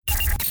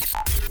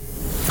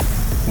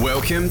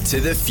Welcome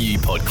to the Few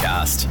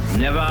Podcast.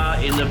 Never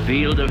in the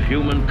field of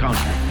human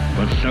contact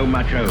was so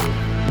much owed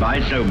by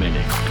so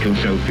many to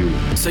so few.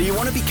 So you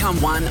want to become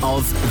one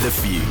of the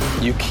few.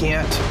 You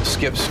can't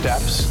skip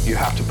steps. You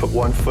have to put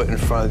one foot in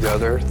front of the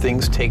other.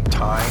 Things take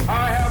time.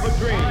 I have a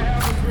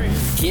dream.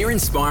 Hear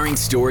inspiring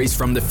stories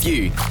from the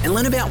few and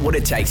learn about what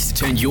it takes to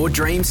turn your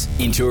dreams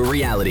into a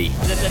reality.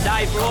 It's a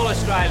day for all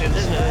Australians,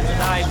 isn't it? It's a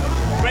day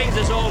that brings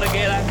us all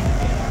together.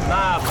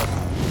 Marvellous.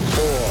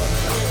 4,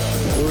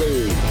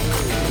 3,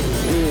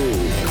 2,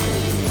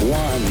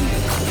 1.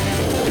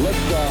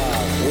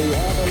 Liftoff. We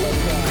have a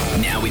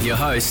liftoff. Now with your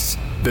hosts,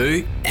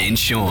 Boo and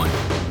Sean.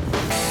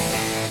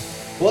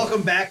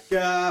 Welcome back,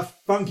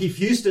 Funky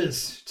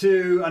Fewsters,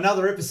 to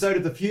another episode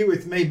of The Few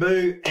with me,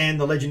 Boo, and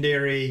the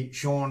legendary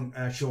Sean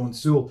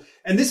Sewell.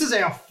 And this is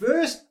our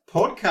first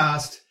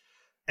podcast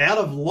out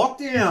of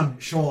lockdown,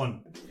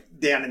 Sean,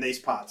 down in these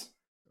parts.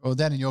 Well,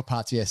 down in your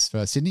parts, yes,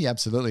 for Sydney,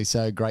 absolutely.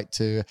 So great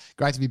to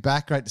be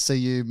back. Great to see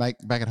you back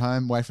at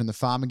home, away from the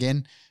farm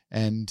again,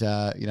 and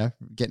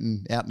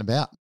getting out and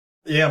about.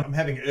 Yeah, I'm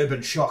having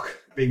urban shock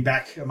being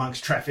back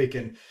amongst traffic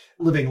and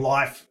living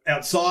life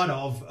outside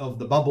of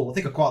the bubble. I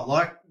think I quite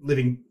like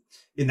living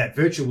in that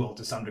virtual world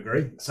to some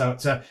degree. So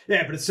it's but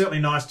it's certainly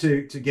nice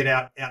to get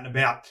out and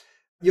about.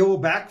 You're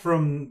back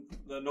from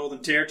the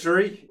Northern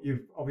Territory.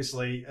 You've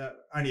obviously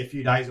only a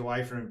few days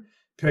away from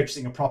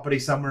purchasing a property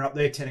somewhere up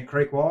there, Tennant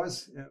Creek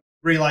wise,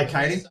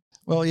 relocating.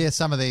 Well, yeah,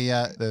 some of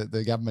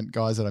the government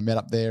guys that I met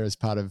up there as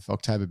part of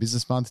October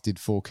Business Month did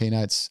 4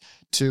 keynotes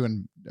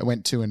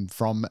went to and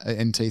from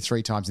NT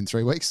 3 times in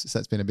 3 weeks. So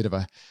that's been a bit of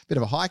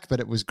a hike,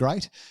 but it was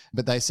great.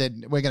 But they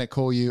said, we're going to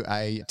call you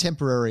a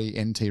temporary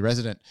NT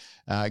resident,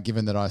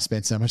 given that I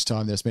spent so much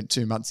time there. I spent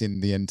 2 months in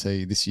the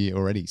NT this year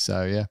already.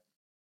 So, yeah.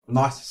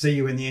 Nice to see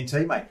you in the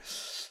NT, mate.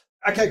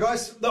 Okay,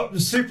 guys, look, I'm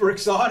super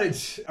excited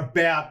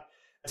about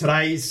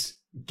today's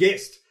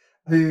guest,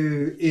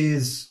 who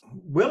is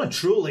well and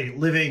truly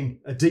living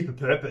a deeper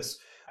purpose.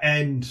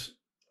 And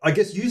I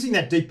guess using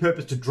that deep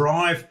purpose to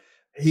drive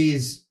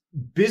his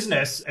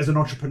business as an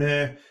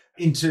entrepreneur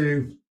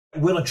into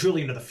well and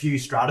truly into the few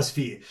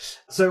stratosphere.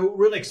 So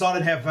really excited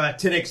to have a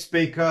TEDx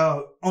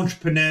speaker,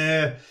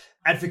 entrepreneur,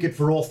 advocate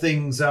for all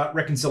things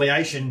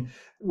reconciliation.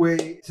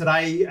 We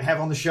today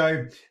have on the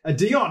show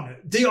Dion.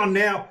 Dion,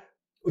 now,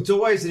 it's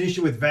always an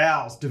issue with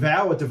vowels.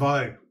 Devow or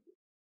Devow?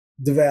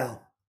 Devow.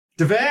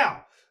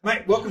 Devow.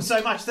 Mate, welcome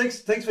so much.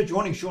 Thanks for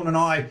joining Sean and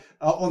I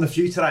on The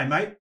Few today,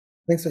 mate.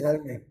 Thanks for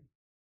having me.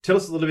 Tell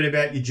us a little bit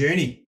about your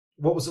journey.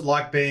 What was it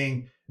like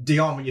being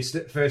Dion when you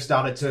first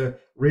started to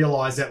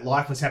realise that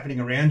life was happening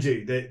around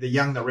you, the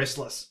young, the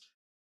restless?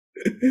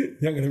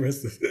 Young and the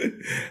restless.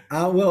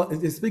 Well,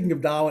 speaking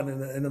of Darwin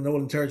in the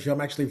Northern Territory,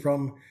 I'm actually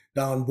from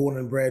Darwin, born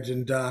and bred,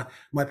 and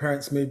my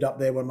parents moved up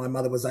there when my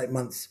mother was 8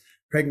 months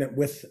pregnant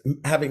with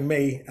having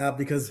me,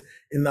 because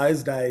in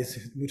those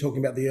days, we're talking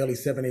about the early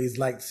 70s,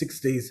 late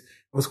 60s,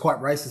 it was quite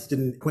racist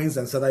in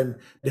Queensland. So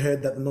they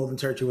heard that the Northern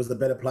Territory was the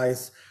better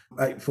place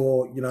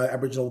for,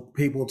 Aboriginal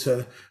people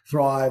to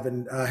thrive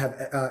and have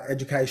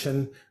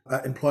education,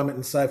 employment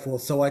and so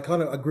forth. So I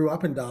grew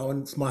up in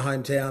Darwin. It's my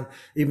hometown,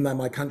 even though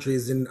my country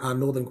is in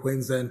Northern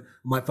Queensland.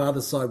 My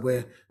father's side,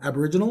 we're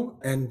Aboriginal,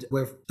 and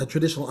we're the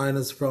traditional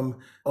owners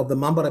of the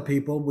Mumbara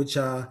people, which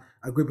are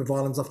a group of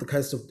islands off the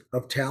coast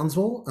of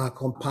Townsville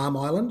called Palm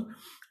Island.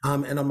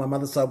 And on my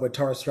mother's side, we're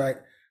Torres Strait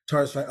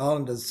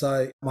Islanders.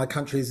 So my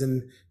country's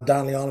in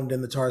Darnley Island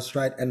in the Torres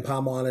Strait and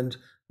Palm Island,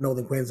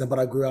 Northern Queensland, but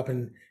I grew up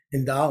in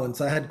Darwin.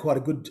 So I had quite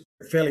a good,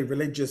 fairly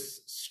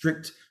religious,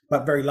 strict,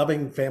 but very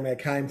loving family. I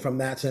came from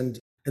that. And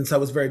so I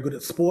was very good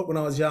at sport when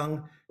I was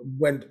young,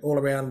 went all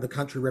around the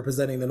country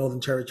representing the Northern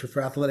Territory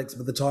for athletics.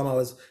 By the time I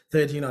was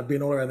 13, I'd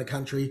been all around the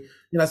country.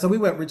 So we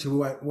weren't rich, we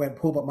weren't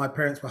poor, but my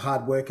parents were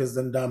hard workers.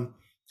 And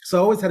so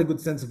I always had a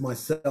good sense of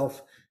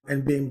myself,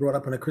 and being brought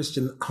up in a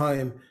Christian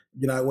home,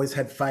 I always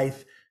had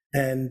faith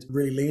and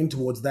really leaned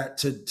towards that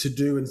to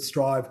do and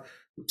strive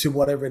to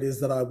whatever it is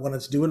that I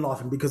wanted to do in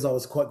life. And because I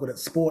was quite good at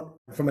sport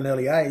from an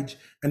early age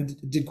and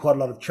did quite a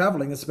lot of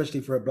traveling, especially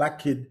for a black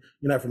kid,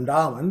 from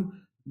Darwin,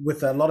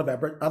 with a lot of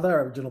other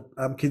Aboriginal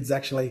kids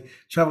actually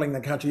traveling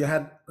the country, you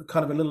had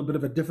kind of a little bit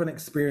of a different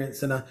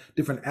experience and a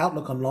different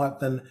outlook on life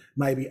than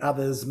maybe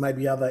others,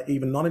 maybe other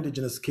even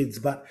non-Indigenous kids.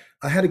 But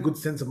I had a good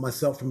sense of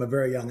myself from a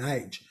very young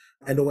age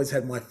and always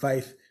had my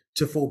faith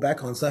to fall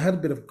back on. So I had a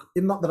bit of,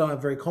 not that I'm a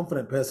very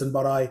confident person,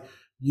 but I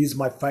used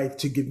my faith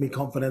to give me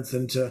confidence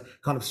and to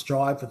kind of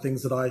strive for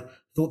things that I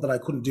thought that I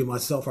couldn't do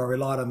myself. I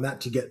relied on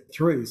that to get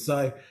through.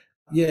 So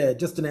yeah,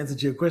 just an answer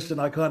to your question,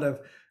 I kind of,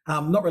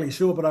 not really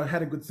sure, but I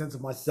had a good sense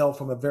of myself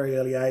from a very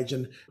early age,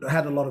 and I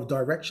had a lot of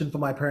direction for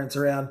my parents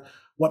around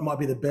what might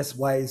be the best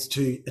ways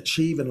to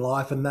achieve in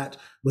life. And that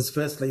was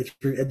firstly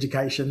through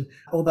education.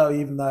 Although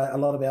even though a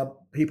lot of our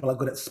people are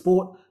good at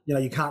sport,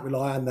 you can't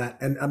rely on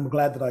that. And I'm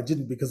glad that I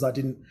didn't, because I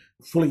didn't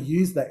fully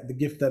use the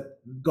gift that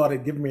God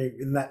had given me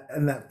in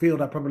that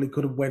field. I probably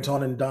could have went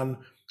on and done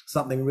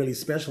something really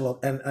special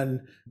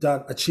and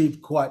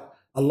achieved quite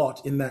a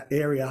lot in that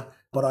area,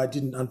 but I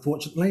didn't,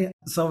 unfortunately.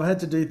 So I had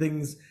to do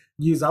things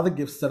use other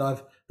gifts that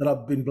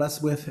I've been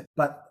blessed with.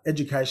 But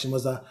education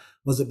was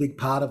a big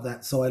part of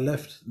that. So I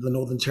left the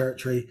Northern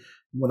Territory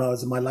when I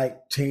was in my late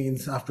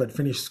teens after I'd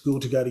finished school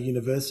to go to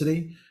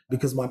university,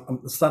 because I'm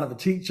the son of a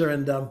teacher,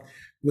 and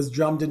was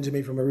drummed into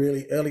me from a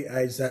really early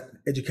age that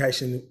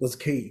education was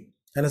key.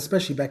 And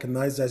especially back in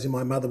those days,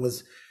 my mother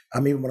was,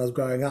 even when I was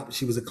growing up,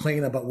 she was a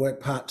cleaner but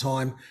worked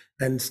part-time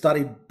and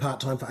studied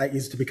part-time for 8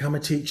 years to become a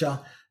teacher.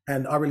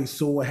 And I really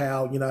saw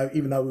how,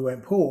 even though we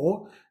weren't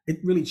poor, it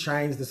really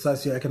changed the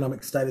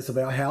socioeconomic status of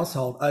our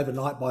household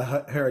overnight by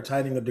her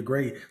attaining a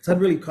degree. So I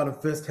had really kind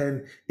of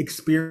first-hand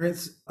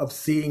experience of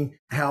seeing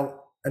how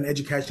an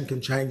education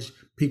can change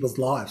people's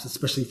lives,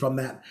 especially from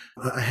that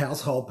a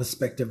household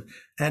perspective.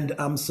 And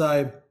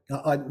so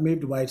I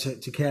moved away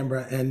to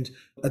Canberra and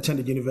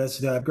attended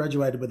university. I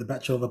graduated with a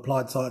Bachelor of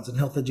Applied Science and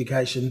Health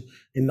Education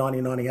in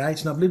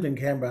 1998, and I've lived in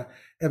Canberra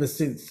ever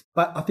since.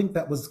 But I think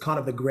that was kind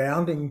of the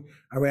grounding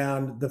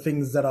around the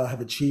things that I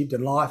have achieved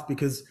in life,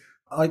 because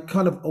I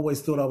kind of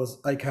always thought I was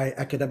okay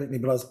academically,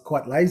 but I was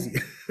quite lazy.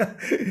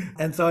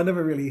 And so I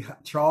never really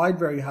tried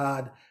very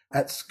hard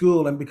at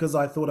school. And because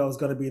I thought I was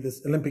going to be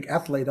this Olympic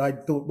athlete, I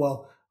thought,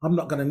 well, I'm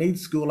not going to need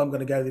school. I'm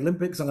going to go to the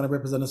Olympics. I'm going to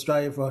represent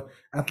Australia for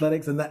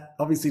athletics. And that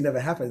obviously never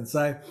happened.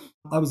 So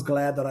I was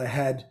glad that I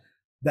had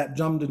that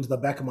drummed into the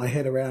back of my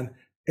head around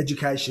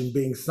education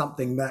being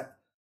something that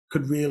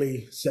could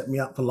really set me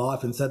up for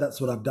life. And so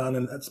that's what I've done.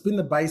 And it's been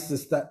the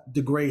basis, that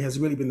degree has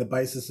really been the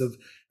basis of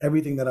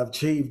everything that I've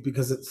achieved,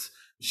 because it's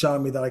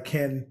shown me that I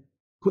can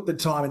put the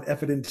time and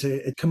effort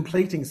into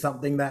completing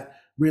something that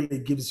really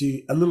gives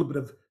you a little bit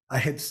of a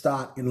head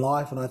start in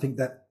life. And I think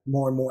that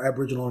more and more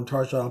Aboriginal and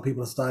Torres Strait Islander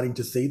people are starting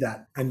to see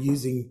that and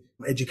using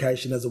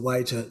education as a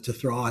way to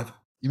thrive.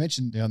 You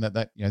mentioned, Dion,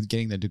 that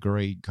getting the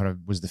degree kind of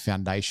was the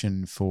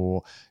foundation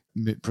for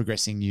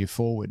progressing you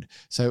forward.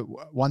 So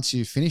once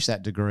you finish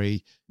that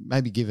degree,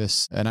 maybe give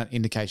us an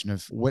indication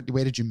of where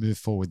did you move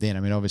forward then?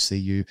 I mean, obviously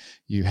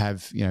you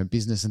have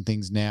business and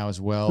things now as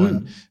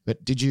well.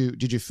 But did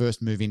you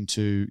first move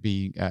into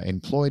be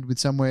employed with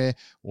somewhere,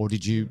 or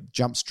did you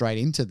jump straight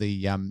into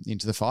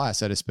the fire,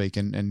 so to speak,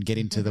 and get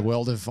into the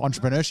world of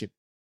entrepreneurship?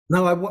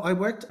 No, I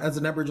worked as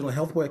an Aboriginal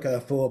health worker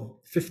for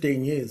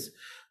 15 years.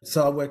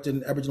 So I worked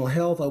in Aboriginal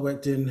health. I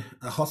worked in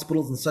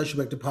hospitals and social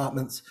work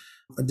departments.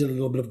 I did a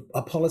little bit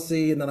of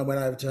policy, and then I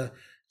went over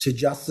to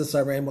justice.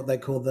 I ran what they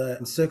call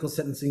the circle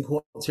sentencing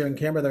courts here in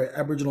Canberra. They're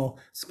Aboriginal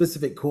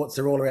specific courts.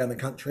 They're all around the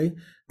country.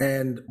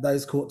 And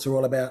those courts are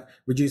all about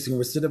reducing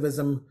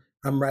recidivism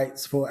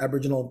rates for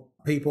Aboriginal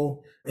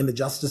people in the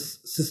justice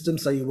system.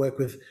 So you work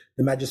with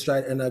the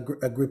magistrate and a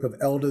group of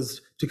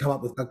elders to come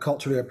up with a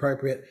culturally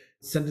appropriate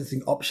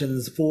sentencing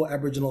options for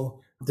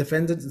Aboriginal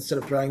defendants instead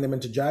of throwing them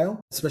into jail,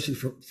 especially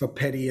for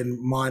petty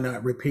and minor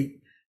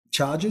repeat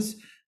charges.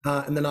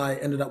 And then I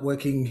ended up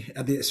working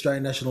at the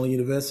Australian National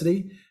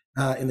University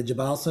in the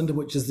Devow Centre,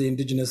 which is the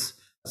Indigenous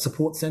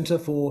support centre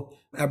for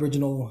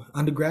Aboriginal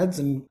undergrads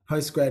and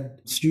postgrad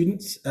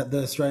students at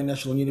the Australian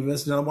National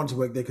University. And I wanted to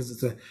work there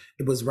because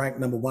it was ranked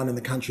number 1 in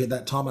the country at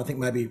that time, I think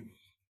maybe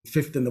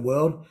 5th in the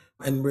world,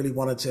 and really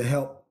wanted to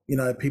help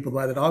people the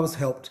way that I was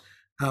helped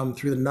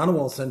through the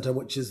Ngunnawal Centre,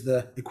 which is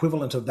the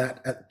equivalent of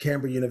that at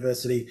Canberra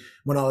University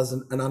when I was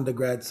an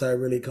undergrad. So I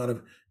really kind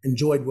of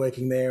enjoyed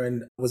working there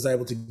and was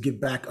able to give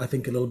back, I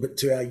think, a little bit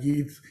to our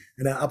youth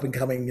and our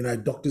up-and-coming,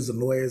 doctors and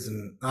lawyers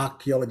and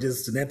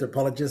archaeologists and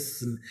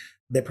anthropologists, and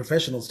they're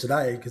professionals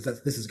today, because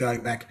this is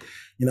going back,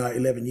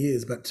 11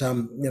 years. But,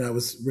 it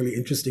was really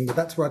interesting. But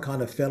that's where I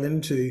kind of fell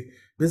into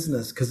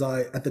business, because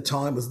I, at the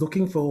time, was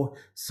looking for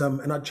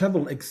and I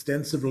travelled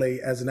extensively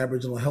as an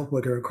Aboriginal health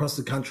worker across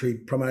the country,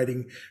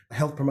 promoting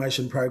health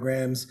promotion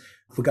programs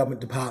for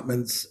government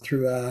departments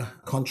through a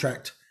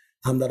contract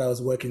that I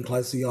was working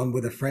closely on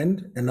with a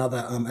friend and other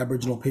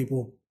Aboriginal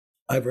people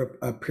over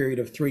a period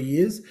of 3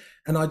 years.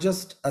 And I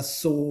just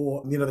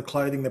saw, the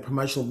clothing, the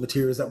promotional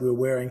materials that we were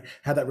wearing,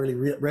 how that really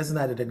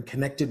resonated and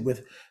connected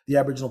with the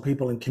Aboriginal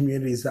people and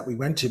communities that we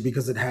went to,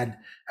 because it had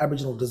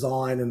Aboriginal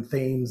design and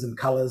themes and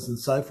colours and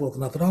so forth.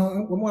 And I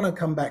thought, when I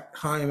come back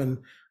home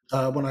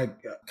and when I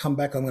come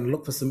back, I'm going to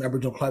look for some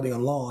Aboriginal clothing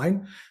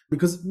online,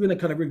 because it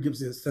kind of really gives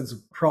you a sense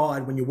of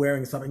pride when you're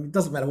wearing something. It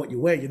doesn't matter what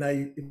you wear,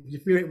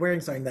 if you're wearing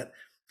something that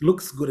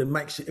looks good and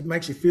makes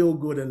you feel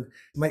good and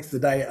makes the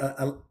day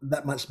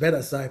that much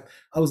better. So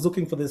I was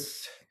looking for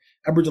this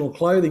Aboriginal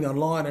clothing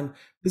online, and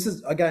this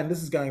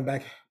is going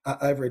back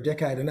over a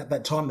decade. And at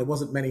that time, there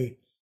wasn't many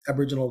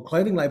Aboriginal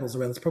clothing labels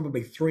around. There's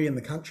probably 3 in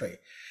the country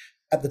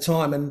at the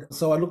time. And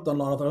so I looked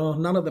online. I thought,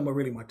 none of them were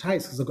really my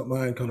taste, because I've got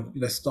my own kind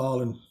of style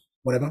and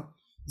whatever.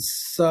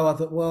 So I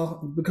thought,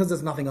 well, because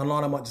there's nothing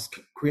online, I might just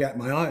create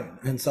my own.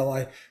 And so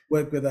I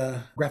worked with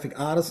a graphic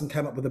artist and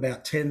came up with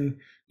about 10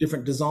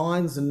 different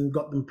designs and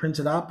got them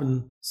printed up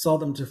and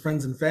sold them to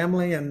friends and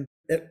family. And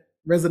it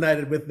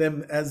resonated with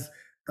them as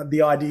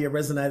the idea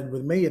resonated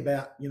with me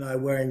about,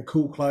 wearing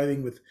cool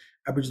clothing with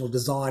Aboriginal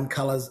design,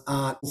 colours,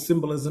 art,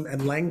 symbolism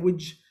and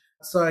language.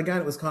 So again,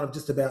 it was kind of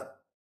just about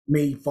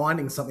me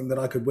finding something that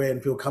I could wear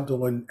and feel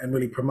comfortable and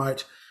really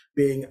promote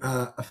being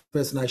a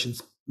First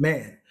Nations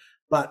man.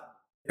 But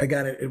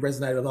again, it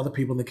resonated with other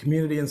people in the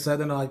community. And so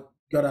then I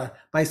got a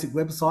basic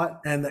website,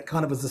 and that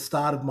kind of was the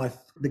start of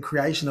the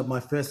creation of my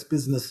first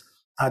business,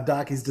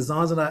 Darkies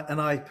Designs.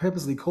 And I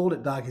purposely called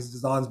it Darkies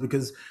Designs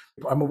because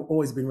I've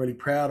always been really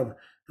proud of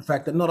the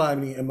fact that not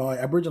only am I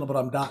Aboriginal, but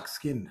I'm dark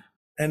skinned.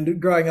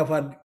 And growing up,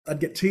 I'd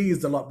get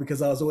teased a lot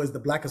because I was always the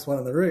blackest one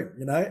in the room,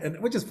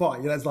 and which is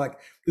fine. It's like,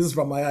 this is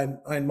from my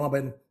own mum,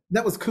 and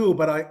that was cool.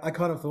 But I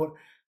kind of thought,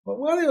 well,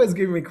 why are they always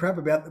giving me crap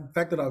about the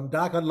fact that I'm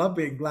dark? I love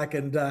being black,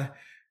 and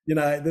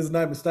there's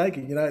no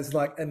mistaking. It's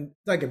like, and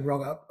don't get me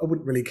wrong, I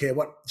wouldn't really care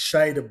what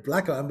shade of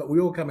black I'm, but we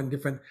all come in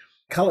different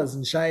colours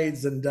and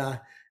shades, and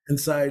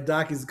so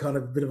dark is kind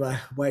of a bit of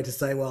a way to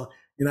say, well,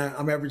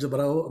 I'm Aboriginal, but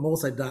I'm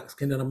also dark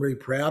skinned, and I'm really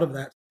proud of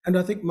that. And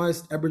I think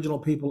most Aboriginal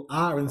people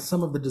are, and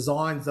some of the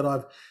designs that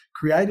I've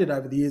created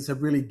over the years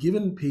have really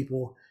given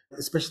people,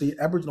 especially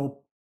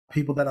Aboriginal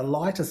people that are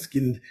lighter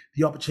skinned,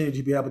 the opportunity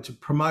to be able to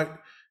promote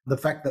the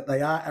fact that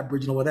they are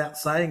Aboriginal without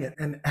saying it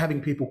and having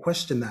people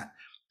question that.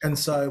 And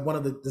so one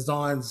of the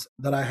designs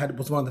that I had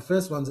was one of the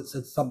first ones that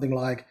said something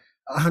like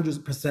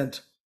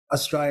 100%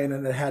 Australian,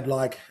 and it had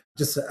like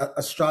just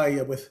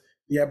Australia with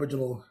the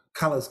Aboriginal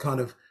colours kind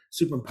of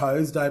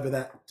superimposed over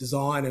that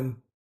design. And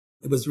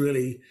it was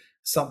really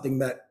something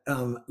that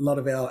a lot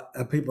of our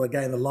people,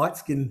 again, the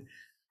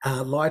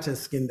lighter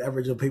skinned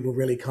Aboriginal people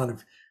really kind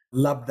of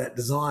loved that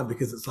design,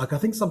 because it's like, I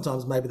think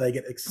sometimes maybe they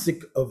get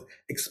sick of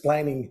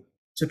explaining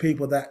to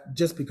people that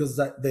just because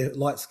that they're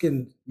light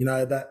skinned,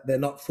 that they're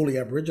not fully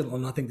Aboriginal.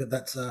 And I think that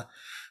that's a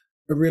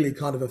really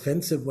kind of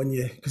offensive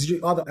because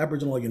you're either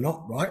Aboriginal or you're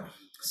not, right?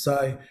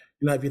 So,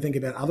 if you think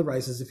about other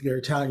races, if you're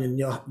Italian and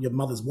your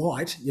mother's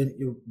white,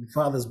 your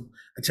father's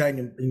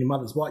Italian and your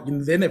mother's white,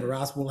 they're never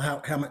asked, well,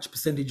 how much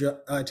percentage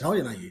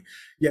Italian are you?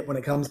 Yet when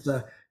it comes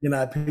to,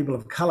 people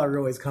of colour,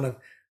 always kind of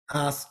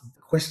ask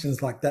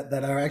questions like that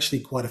are actually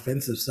quite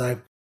offensive.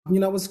 So,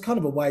 it was kind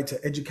of a way to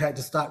educate,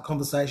 to start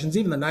conversations.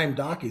 Even the name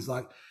Darkies,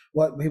 like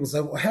what people say,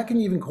 well, how can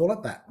you even call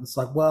it that? And it's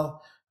like,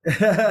 well,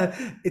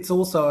 it's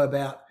also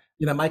about,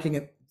 making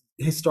it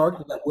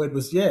historically, that word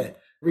was,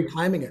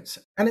 reclaiming it.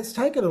 And it's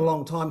taken a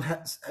long time.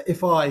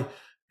 If I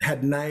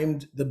had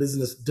named the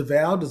business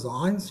Devow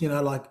Designs,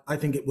 I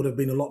think it would have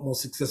been a lot more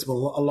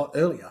successful a lot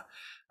earlier.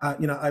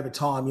 Over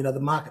time, the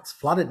market's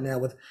flooded now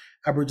with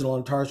Aboriginal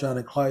and Torres Strait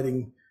Islander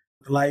clothing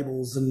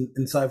labels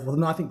and so forth.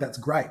 And I think that's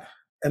great.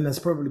 And there's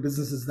probably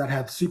businesses that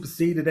have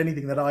superseded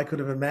anything that I could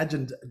have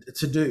imagined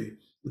to do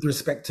with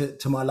respect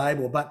to my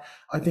label. But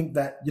I think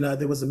that,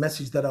 there was a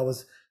message that I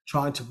was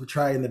trying to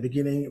portray in the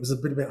beginning. It was a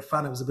bit about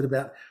fun. It was a bit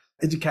about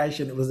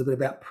education. It was a bit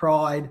about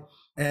pride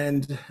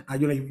and,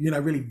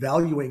 really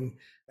valuing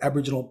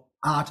Aboriginal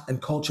art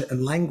and culture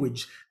and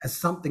language as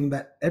something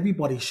that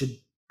everybody should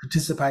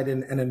participate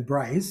in and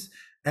embrace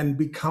and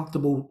be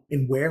comfortable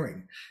in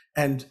wearing.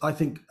 And I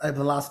think over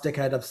the last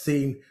decade, I've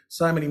seen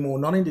so many more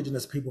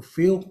non-Indigenous people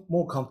feel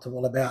more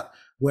comfortable about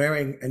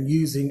wearing and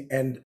using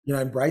and,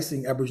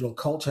 embracing Aboriginal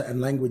culture and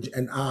language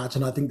and art.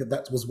 And I think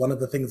that was one of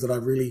the things that I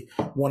really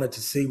wanted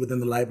to see within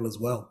the label as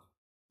well.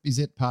 Is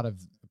it part of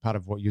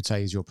what you'd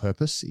say is your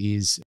purpose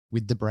is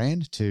with the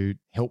brand to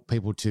help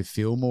people to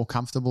feel more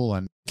comfortable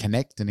and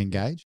connect and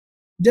engage?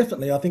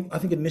 Definitely. I think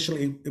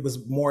initially it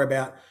was more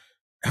about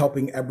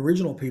helping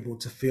Aboriginal people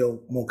to feel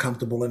more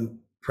comfortable and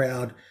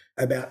proud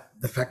about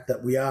the fact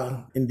that we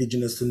are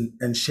Indigenous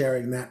and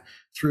sharing that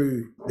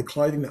through the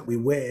clothing that we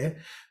wear.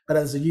 But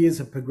as the years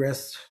have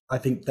progressed, I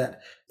think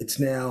that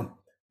it's now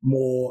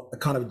more a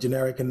kind of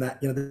generic in that,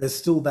 there's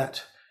still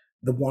the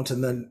want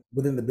and then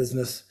within the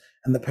business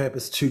and the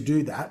purpose to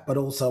do that, but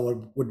also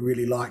I would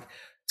really like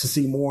to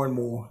see more and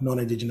more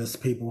non-Indigenous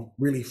people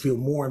really feel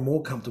more and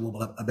more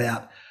comfortable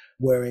about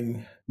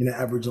wearing,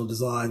 Aboriginal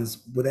designs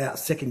without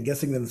second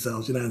guessing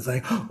themselves, and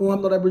saying, oh,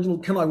 I'm not Aboriginal,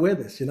 can I wear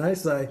this?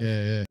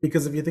 So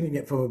because if you're thinking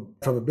it from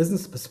a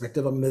business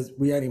perspective,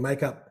 we only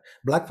make up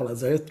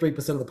blackfellas, so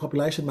 3% of the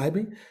population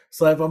maybe.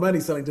 So if I'm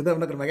only selling to them, I'm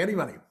not going to make any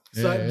money.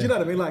 So do you know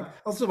what I mean? Like,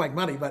 I'll still make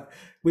money, but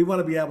we want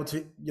to be able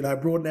to,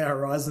 broaden our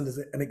horizons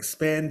and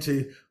expand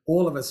to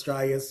all of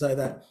Australia so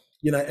that,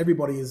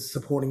 everybody is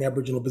supporting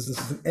Aboriginal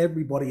businesses and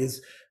everybody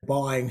is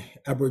buying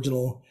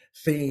Aboriginal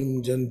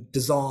themed and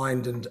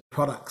designed and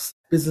products.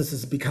 Business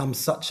has become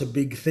such a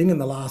big thing in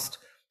the last,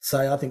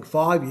 say, I think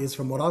 5 years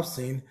from what I've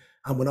seen.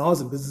 And when I was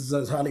in business,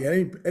 there was hardly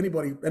any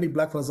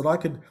blackfellas that I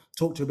could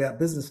talk to about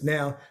business.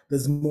 Now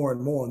there's more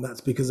and more, and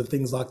that's because of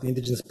things like the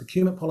Indigenous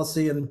procurement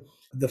policy and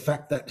the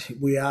fact that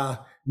we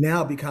are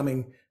now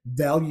becoming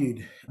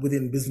valued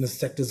within business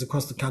sectors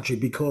across the country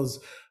because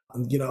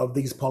of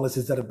these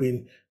policies that have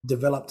been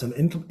developed and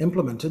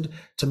implemented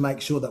to make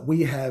sure that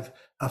we have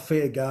a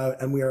fair go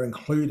and we are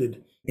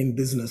included in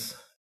business.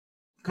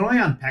 Can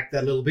I unpack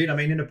that a little bit? I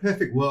mean, in a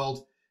perfect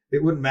world,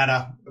 it wouldn't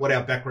matter what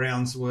our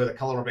backgrounds were, the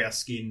colour of our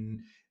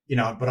skin,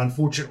 but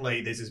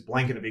unfortunately there's this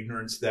blanket of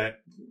ignorance that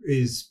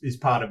is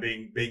part of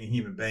being a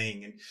human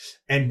being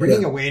and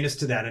bringing awareness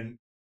to that. And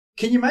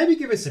can you maybe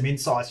give us some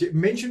insights? You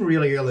mentioned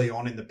really early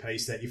on in the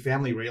piece that your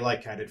family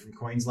relocated from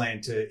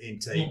Queensland to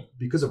NT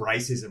because of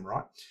racism,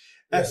 right?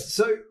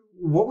 So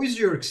What was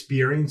your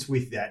experience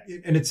with that?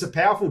 And it's a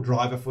powerful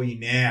driver for you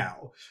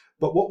now,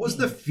 but what was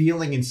the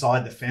feeling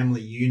inside the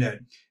family unit?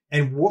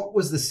 And what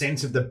was the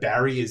sense of the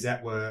barriers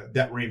that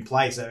were in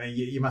place? I mean,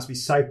 you must be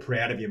so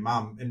proud of your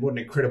mum, and what an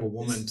incredible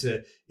woman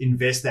to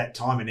invest that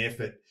time and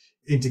effort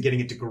into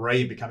getting a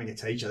degree and becoming a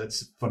teacher.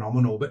 That's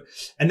phenomenal.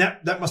 And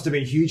that must have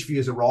been huge for you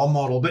as a role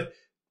model. But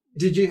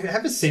did you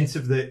have a sense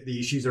of the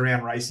issues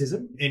around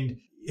racism, and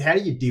how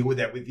do you deal with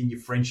that within your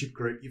friendship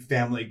group, your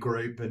family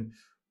group, and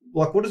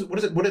like what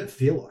did it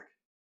feel like?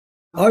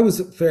 I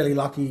was fairly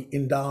lucky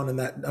in Darwin in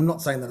that I'm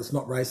not saying that it's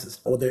not racist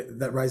or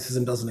that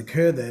racism doesn't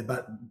occur there,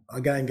 but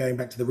again, going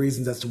back to the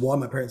reasons as to why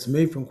my parents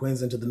moved from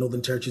Queensland to the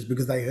Northern Territory is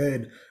because they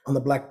heard on the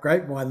black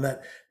grapevine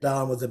that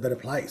Darwin was a better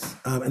place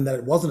and that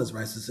it wasn't as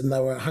racist, and they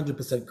were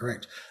 100%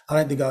 correct. I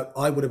don't think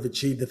I would have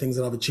achieved the things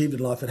that I've achieved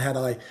in life had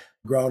I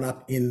grown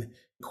up in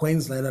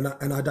Queensland,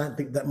 and I don't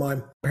think that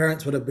my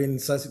parents would have been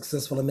so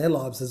successful in their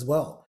lives as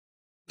well.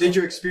 Did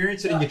you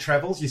experience it in your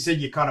travels? You said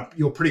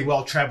you're pretty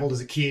well travelled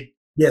as a kid.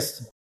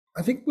 Yes.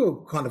 I think we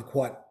were kind of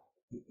quite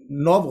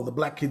novel, the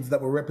black kids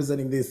that were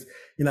representing this,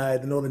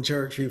 the Northern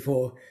Territory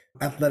for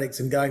athletics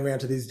and going around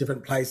to these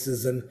different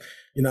places. And,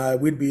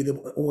 we'd be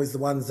always the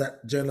ones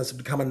that journalists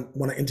would come and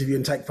want to interview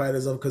and take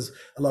photos of, because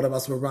a lot of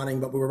us were running,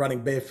 but we were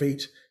running bare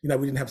feet. We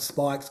didn't have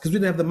spikes because we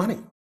didn't have the money.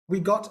 We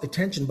got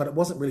attention, but it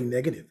wasn't really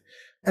negative.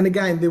 And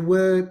again, there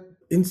were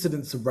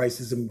incidents of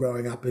racism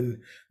growing up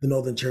in the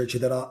Northern Territory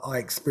that I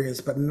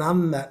experienced, but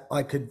none that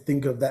I could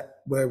think of that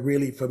were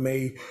really for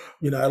me,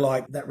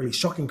 like that really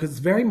shocking, because it's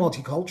very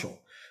multicultural.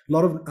 A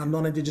lot of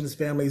non-Indigenous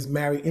families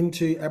marry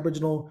into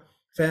Aboriginal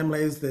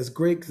families. There's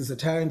Greeks, there's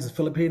Italians, there's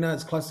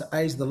Filipinos, close to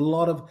Asia. There's a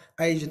lot of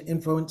Asian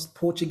influence,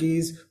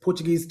 Portuguese,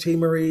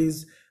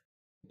 Timorese.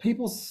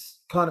 People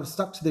kind of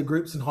stuck to their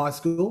groups in high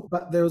school,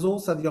 but there was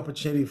also the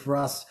opportunity for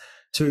us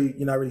to,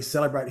 really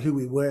celebrate who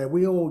we were.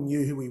 We all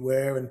knew who we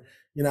were, and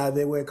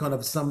there were kind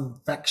of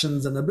some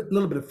factions and a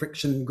little bit of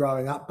friction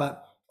growing up,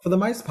 but for the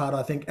most part,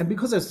 I think, and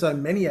because there's so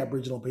many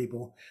Aboriginal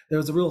people, there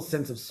was a real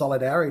sense of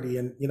solidarity,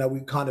 and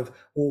we kind of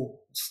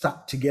all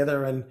stuck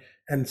together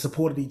and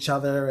supported each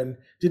other and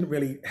didn't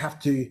really have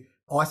to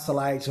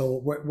isolate.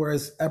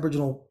 Whereas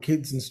Aboriginal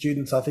kids and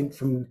students, I think,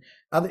 from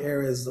other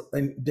areas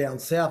and down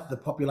south, the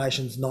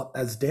population's not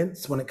as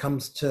dense when it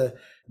comes to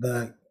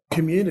the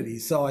community.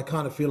 So I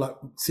kind of feel like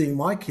seeing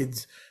my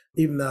kids,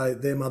 even though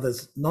their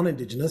mother's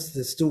non-Indigenous,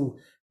 they're still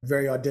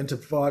very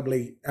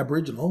identifiably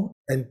Aboriginal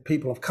and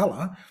people of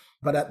colour.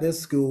 But at their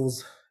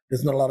schools,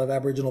 there's not a lot of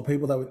Aboriginal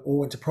people. They all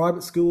went to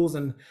private schools,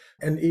 and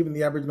even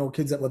the Aboriginal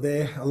kids that were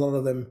there, a lot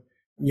of them,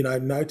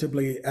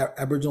 notably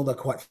Aboriginal, they're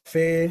quite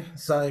fair.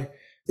 So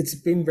it's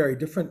been very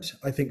different,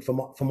 I think,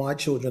 for my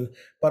children.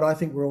 But I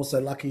think we're also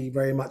lucky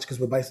very much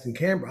because we're based in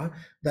Canberra,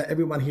 that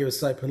everyone here is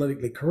so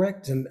politically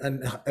correct and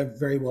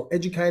very well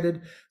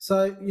educated.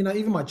 So,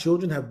 even my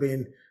children have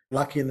been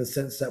lucky in the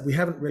sense that we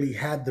haven't really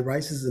had the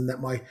racism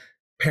that my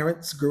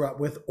parents grew up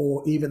with,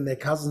 or even their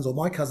cousins or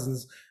my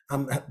cousins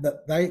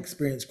that they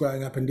experienced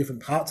growing up in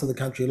different parts of the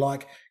country,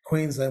 like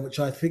Queensland, which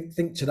I think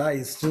today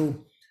is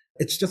still,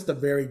 it's just a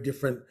very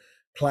different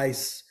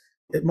place.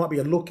 It might be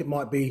a look, it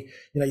might be,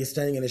 you're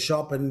standing in a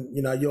shop and,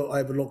 you're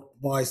overlooked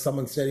by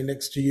someone standing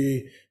next to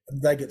you.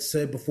 They get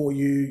served before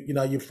you,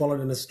 you're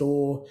followed in a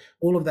store,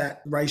 all of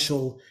that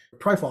racial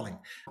profiling.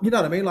 You know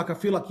what I mean? Like, I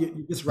feel like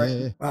you just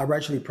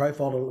racially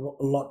profiled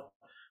a lot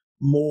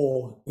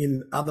more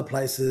in other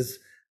places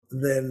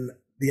than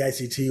the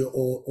ACT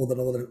or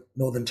the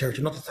Northern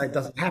Territory. Not to say it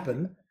doesn't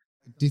happen.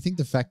 Do you think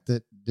the fact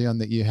that, Dion,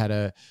 that you had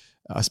a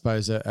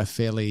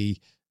fairly,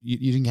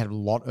 you didn't have a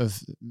lot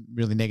of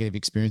really negative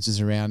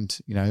experiences around,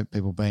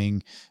 people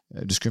being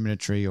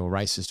discriminatory or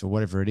racist or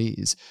whatever it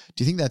is,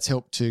 do you think that's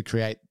helped to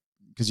create,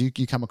 because you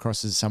come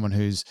across as someone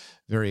who's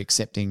very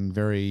accepting,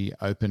 very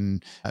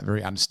open,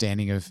 very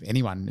understanding of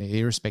anyone,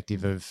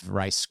 irrespective of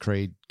race,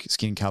 creed,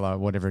 skin color,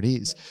 whatever it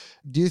is.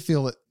 Do you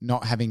feel that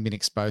not having been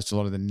exposed to a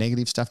lot of the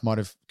negative stuff might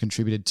have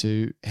contributed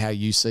to how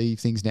you see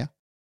things now?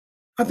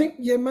 I think,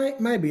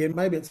 maybe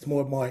it's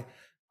more of my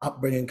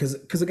upbringing,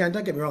 because again,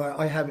 don't get me wrong,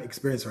 I have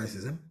experienced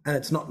racism and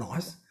it's not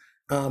nice.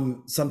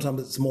 Sometimes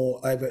it's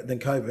more overt than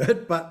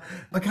covert, but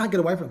I can't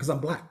get away from it because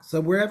I'm black. So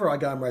wherever I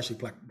go, I'm racially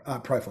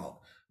profiled.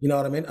 You know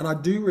what I mean? And I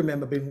do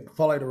remember being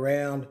followed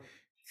around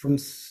from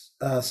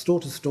store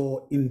to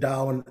store in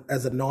Darwin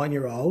as a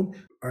 9-year-old.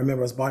 I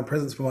remember I was buying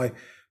presents for my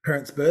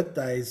parents'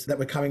 birthdays that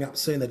were coming up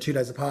soon. They're 2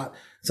 days apart.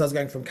 So I was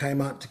going from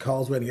Kmart to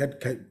Coles, where we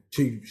had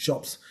 2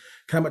 shops.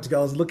 Kmart to go,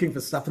 I was looking for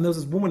stuff, and there was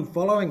this woman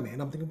following me,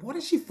 and I'm thinking, what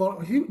is she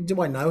following? Who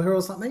do I know her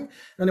or something?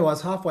 Anyway, I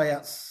was halfway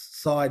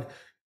outside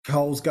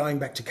Coles going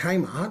back to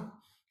Kmart,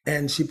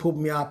 and she pulled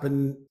me up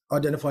and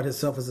identified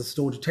herself as a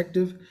store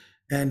detective.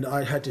 And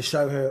I had to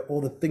show her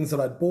all the things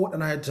that I'd bought,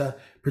 and I had to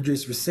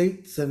produce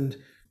receipts. And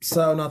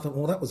I thought,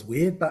 well, that was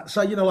weird. But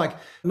so,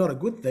 not a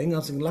good thing. I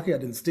was thinking, lucky I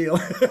didn't steal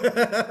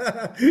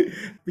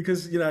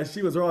because,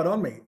 she was right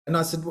on me. And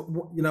I said,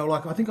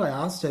 I think I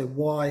asked her,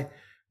 why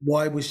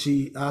why was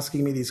she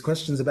asking me these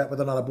questions about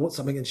whether or not I bought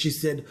something? And she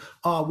said,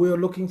 oh, we were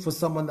looking for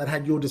someone that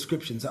had your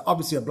description. So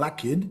obviously a black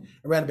kid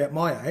around about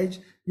my age,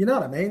 you know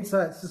what I mean?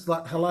 So it's just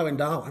like, hello in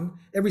Darwin,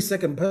 every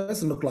second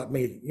person looked like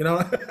me, you know?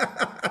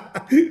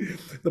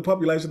 The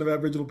population of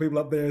Aboriginal people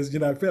up there is, you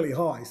know, fairly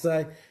high.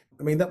 So,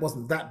 I mean, that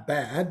wasn't that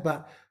bad,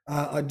 but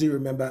I do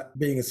remember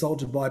being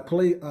assaulted by a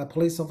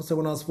police officer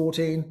when I was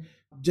 14,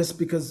 just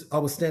because I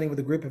was standing with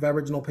a group of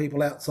Aboriginal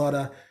people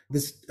outside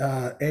this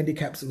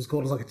Handicaps, it was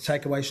called. It was like a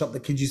takeaway shop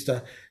that kids used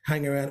to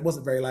hang around. It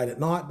wasn't very late at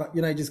night, but,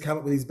 you know, he just came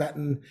up with his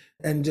baton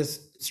and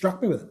just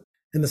struck me with it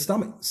in the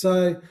stomach.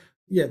 So,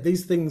 yeah,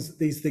 these things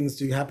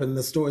do happen.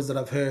 The stories that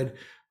I've heard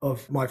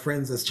of my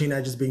friends as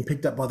teenagers being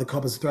picked up by the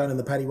coppers, thrown in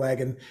the paddy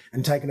wagon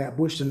and taken out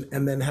bush,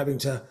 and then having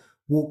to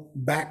walk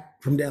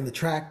back from down the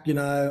track, you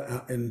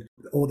know,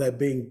 or they're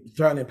being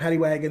thrown in paddy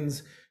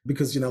wagons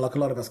because, you know, like a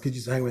lot of us kids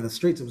used to hang around the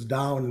streets. It was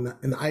Darwin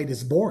and the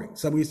 80s boring.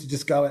 So we used to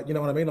just go out, you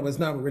know what I mean? There was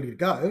nowhere really to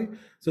go.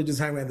 So just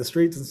hang around the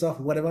streets and stuff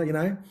or whatever, you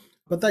know.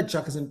 But they'd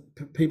chuck us in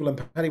people in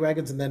paddy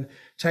wagons and then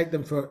take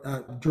them for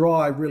a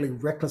drive really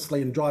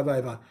recklessly and drive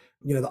over,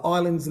 you know, the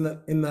islands in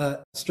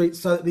the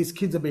streets, so that these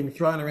kids are being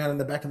thrown around in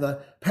the back of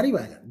the paddy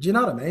wagon. Do you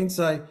know what I mean?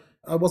 So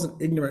I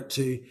wasn't ignorant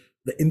to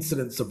the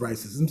incidents of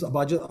racism, but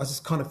I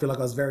just kind of feel like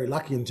I was very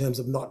lucky in terms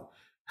of not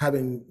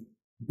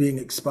being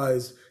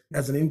exposed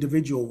as an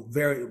individual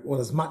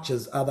as much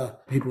as other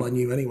people I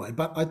knew anyway.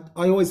 But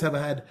I always have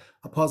had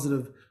a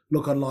positive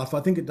look on life. I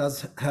think it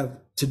does have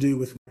to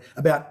do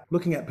about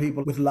looking at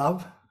people with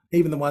love,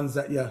 even the ones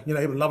that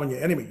even loving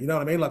your enemy. You know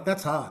what I mean? Like,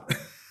 that's hard.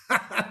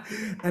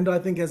 And I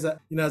think as a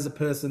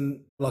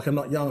person, like, I'm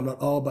not young, I'm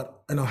not old,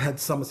 and I had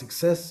some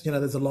success. You know,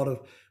 there's a lot of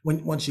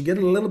once you get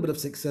a little bit of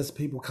success,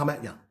 people come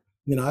at you.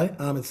 You know,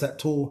 it's that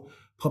tall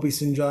poppy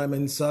syndrome,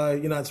 and so,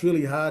 you know, it's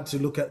really hard to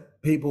look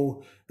at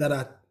people that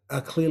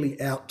are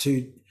clearly out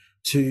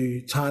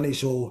to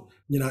tarnish or,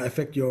 you know,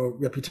 affect your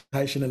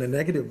reputation in a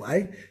negative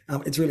way.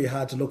 It's really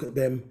hard to look at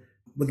them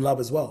with love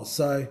as well.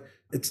 So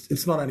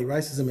it's not only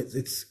racism,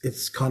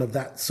 it's kind of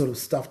that sort of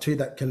stuff too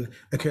that can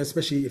occur,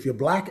 especially if you're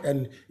black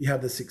and you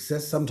have the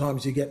success.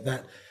 Sometimes you get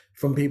that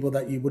from people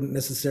that you wouldn't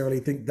necessarily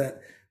think that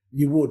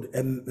you would,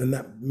 and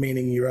that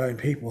meaning your own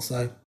people.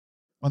 So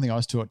one thing I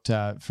was taught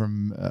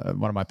from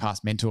one of my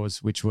past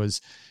mentors, which was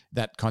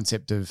that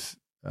concept of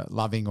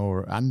loving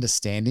or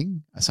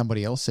understanding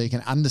somebody else, so you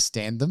can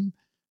understand them,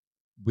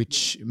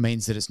 which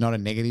means that it's not a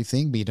negative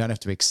thing, but you don't have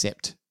to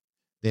accept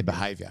their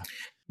behavior.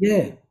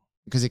 Yeah.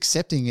 Because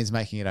accepting is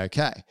making it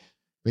okay.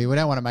 We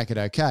don't want to make it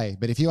okay.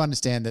 But if you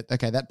understand that,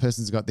 okay, that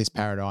person's got this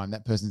paradigm,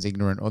 that person's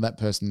ignorant, or that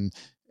person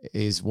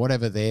is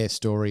whatever their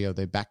story or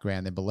their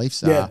background, their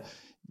beliefs are,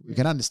 we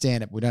can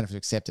understand it. We don't have to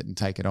accept it and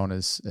take it on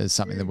as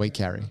something that we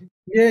carry.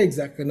 Yeah,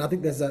 exactly. And I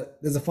think there's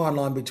a fine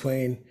line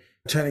between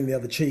turning the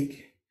other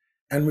cheek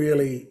and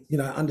really, you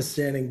know,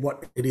 understanding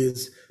what it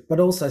is, but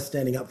also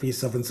standing up for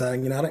yourself and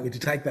saying, you know, I don't need to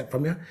take that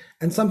from you.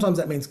 And sometimes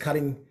that means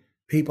cutting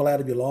people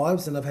out of your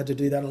lives, and I've had to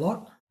do that a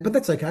lot. But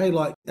that's okay.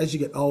 Like, as you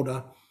get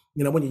older,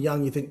 you know, when you're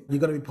young, you think you've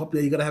got to be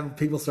popular, you've got to have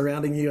people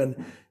surrounding you, and,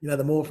 you know,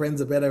 the more friends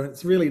the better.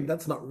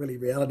 That's not really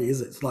reality,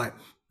 is it? It's like,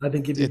 I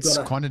think if you've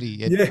got quantity,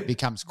 it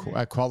becomes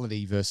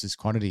quality versus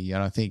quantity.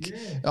 And I think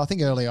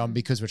early on,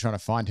 because we're trying to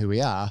find who we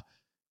are,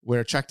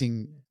 we're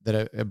attracting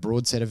a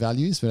broad set of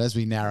values, but as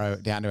we narrow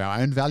down to our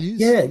own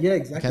values,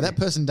 exactly. Okay, that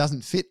person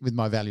doesn't fit with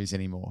my values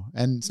anymore,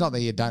 and it's not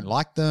that you don't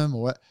like them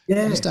or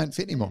they just don't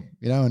fit anymore.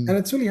 You know, and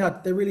it's really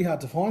hard. They're really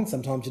hard to find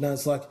sometimes. You know,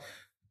 it's like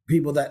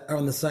people that are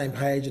on the same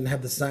page and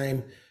have the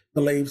same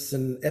beliefs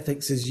and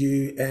ethics as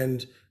you,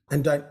 and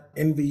don't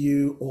envy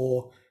you,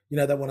 or, you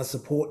know, they want to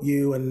support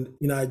you, and,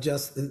 you know,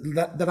 just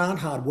that aren't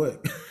hard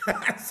work.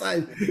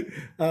 So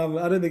I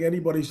don't think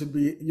anybody should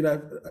be, you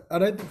know, I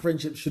don't think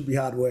friendships should be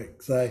hard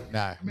work. So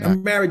no.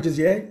 Marriages,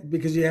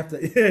 because you have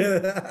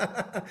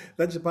to,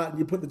 that's your part.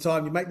 You put the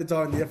time, you make the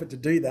time and the effort to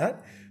do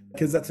that,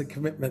 because that's a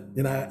commitment,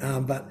 you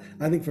know. But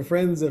I think for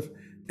friends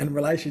and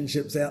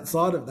relationships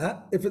outside of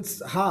that, if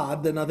it's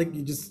hard, then I think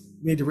you just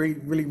need to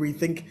really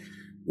rethink,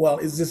 well,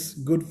 is this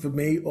good for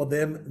me or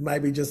them?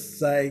 Maybe just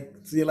say,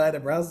 see you later,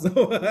 bros.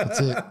 That's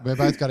it.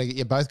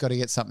 You both got to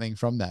get something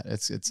from that.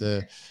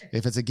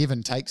 If it's a give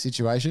and take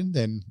situation,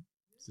 then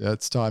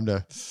it's time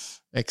to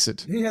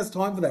exit. Who has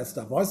time for that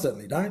stuff? I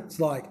certainly don't. It's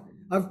like,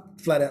 I'm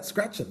flat out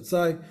scratching.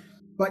 So,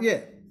 but yeah,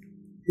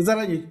 does that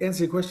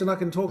answer your question? I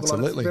can talk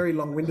Absolutely. a lot. It's very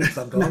long-winded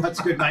sometimes. That's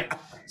good, mate.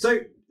 So,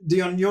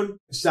 Dion, you're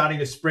starting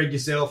to spread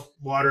yourself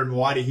wider and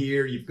wider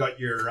here. You've got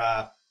your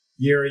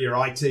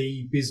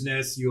IT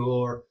business.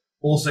 You're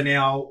also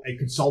now a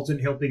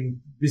consultant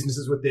helping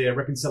businesses with their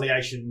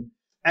reconciliation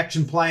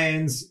action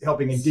plans,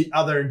 helping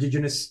other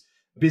Indigenous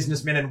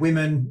businessmen and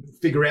women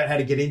figure out how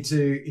to get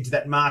into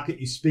that market.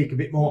 You speak a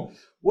bit more.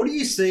 What do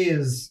you see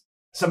as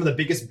some of the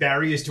biggest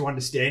barriers to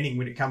understanding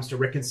when it comes to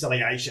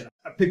reconciliation?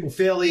 Are people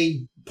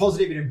fairly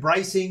positive and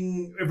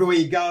embracing everywhere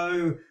you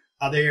go?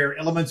 Are there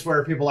elements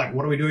where people are like,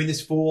 what are we doing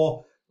this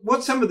for?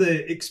 What's some of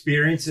the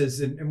experiences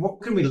and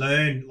what can we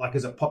learn, like,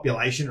 as a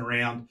population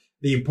around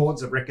the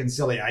importance of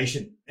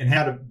reconciliation and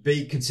how to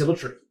be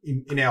conciliatory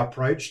in our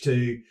approach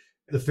to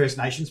the First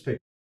Nations people?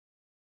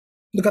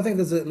 Look, I think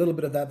there's a little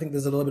bit of that. I think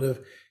there's a little bit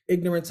of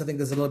ignorance. I think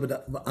there's a little bit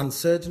of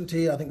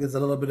uncertainty. I think there's a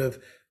little bit of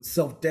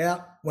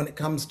self-doubt when it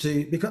comes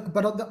to,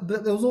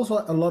 but there was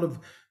also a lot of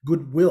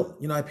goodwill.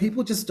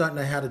 People just don't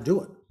know how to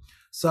do it.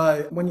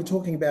 So when you're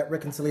talking about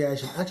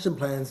reconciliation action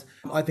plans,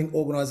 I think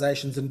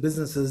organizations and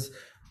businesses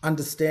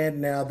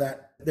understand now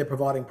that they're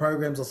providing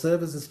programs or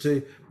services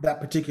to that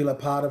particular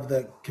part of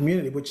the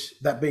community, which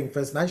that being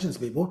First Nations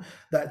people,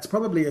 that it's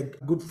probably a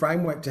good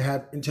framework to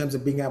have in terms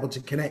of being able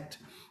to connect.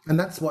 And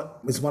that's what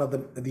is one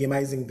of the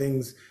amazing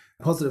things,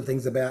 positive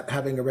things about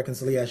having a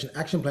reconciliation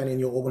action plan in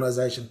your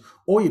organization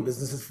or your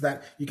business, is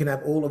that you can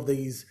have all of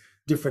these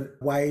different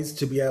ways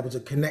to be able to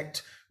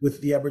connect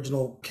with the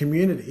Aboriginal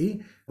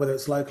community, whether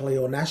it's locally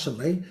or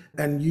nationally,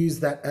 and use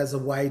that as a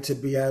way to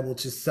be able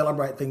to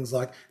celebrate things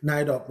like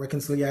NAIDOC,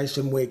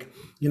 Reconciliation Week,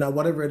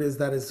 whatever it is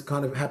that is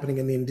kind of happening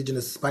in the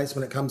Indigenous space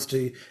when it comes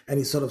to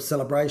any sort of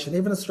celebration,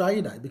 even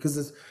Australia Day, because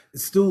there's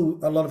still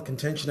a lot of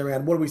contention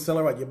around what do we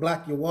celebrate? You're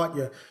black, you're white,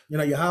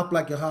 you're half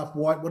black, you're half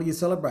white. What do you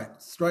celebrate?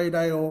 Australia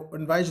Day or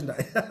Invasion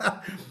Day?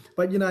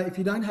 But, if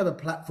you don't have a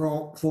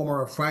platform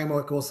or a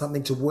framework or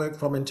something to work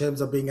from in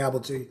terms of being able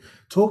to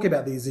talk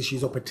about these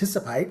issues or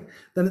participate,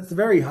 then it's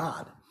very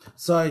hard.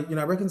 So,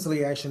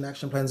 reconciliation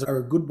action plans are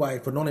a good way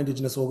for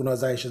non-Indigenous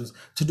organisations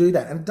to do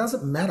that. And it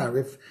doesn't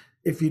matter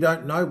if you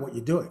don't know what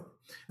you're doing.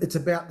 It's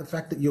about the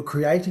fact that you're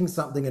creating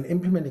something and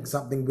implementing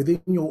something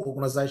within your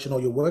organisation or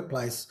your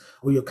workplace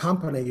or your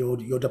company or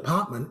your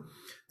department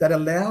that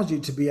allows you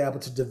to be able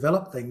to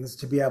develop things,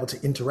 to be able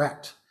to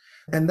interact.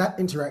 And that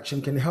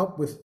interaction can help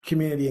with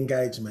community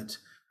engagement,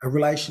 a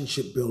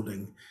relationship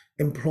building,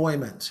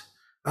 employment,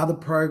 other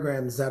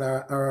programs that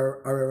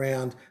are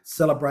around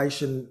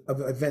celebration of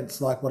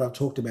events like what I've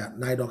talked about,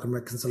 NAIDOC and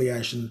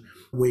Reconciliation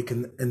Week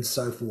and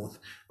so forth,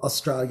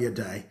 Australia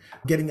Day,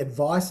 getting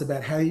advice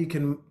about how you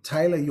can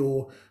tailor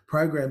your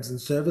programs and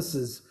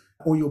services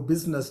or your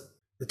business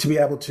to be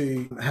able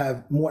to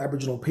have more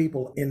Aboriginal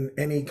people in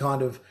any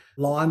kind of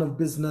line of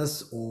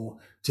business, or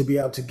to be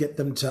able to get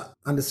them to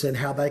understand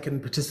how they can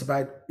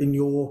participate in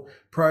your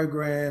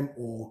program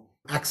or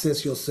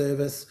access your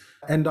service.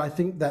 And I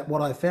think that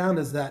what I found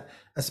is that,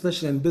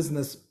 especially in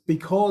business,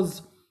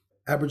 because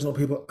Aboriginal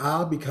people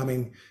are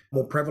becoming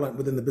more prevalent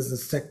within the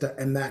business sector,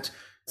 and that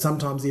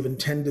sometimes even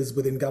tenders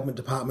within government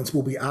departments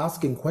will be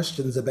asking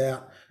questions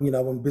about,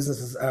 when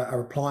businesses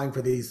are applying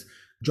for these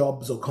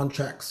jobs or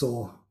contracts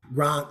or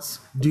grants,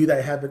 do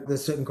they have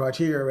there's certain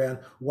criteria around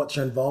what's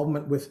your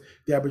involvement with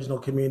the Aboriginal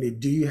community?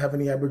 Do you have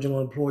any Aboriginal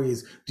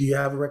employees? Do you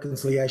have a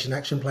reconciliation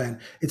action plan?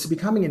 It's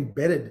becoming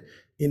embedded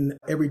in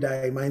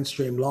everyday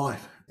mainstream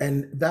life,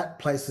 and that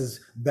places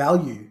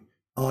value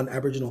on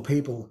Aboriginal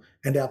people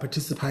and our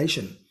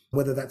participation,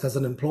 whether that's as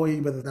an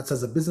employee, whether that's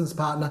as a business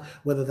partner,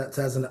 whether that's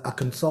as a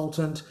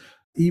consultant,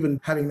 even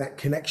having that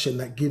connection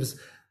that gives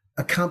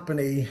a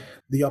company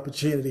the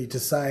opportunity to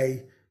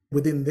say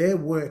within their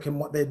work and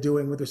what they're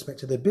doing with respect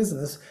to their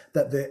business,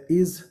 that there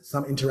is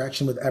some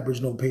interaction with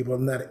Aboriginal people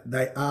and that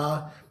they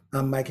are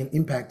making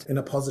impact in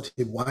a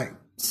positive way.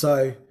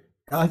 So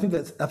I think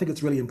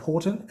it's really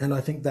important. And I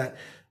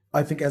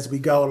think as we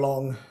go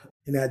along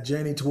in our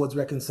journey towards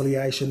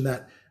reconciliation,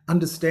 that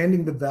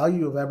understanding the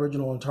value of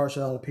Aboriginal and Torres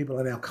Strait Islander people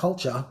and our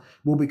culture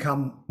will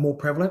become more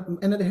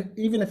prevalent. And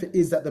even if it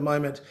is at the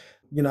moment,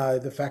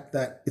 the fact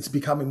that it's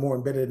becoming more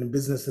embedded in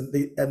business and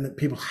that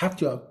people have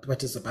to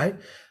participate,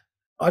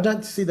 I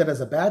don't see that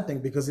as a bad thing,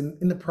 because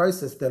in the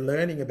process, they're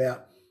learning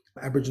about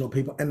Aboriginal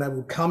people and they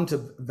will come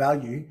to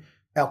value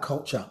our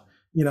culture.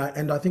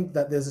 And I think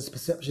that there's this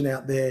perception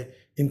out there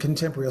in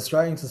contemporary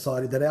Australian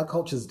society that our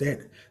culture is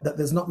dead, that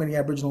there's not many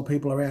Aboriginal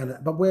people around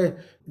it, but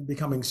we're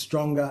becoming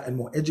stronger and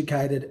more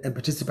educated and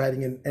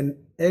participating in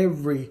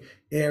every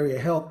area: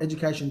 health,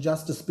 education,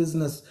 justice,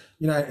 business,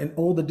 in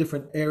all the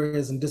different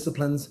areas and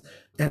disciplines.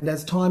 And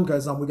as time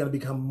goes on, we're going to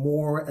become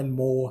more and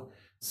more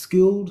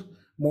skilled,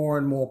 more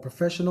and more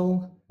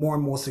professional, more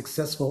and more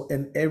successful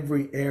in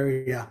every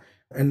area.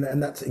 And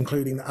that's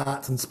including the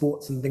arts and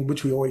sports and things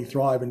which we already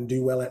thrive and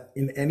do well at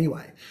in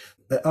anyway.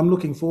 But I'm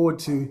looking forward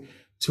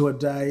to a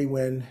day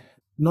when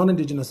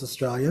non-Indigenous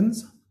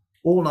Australians,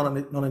 all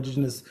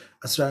non-Indigenous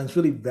Australians,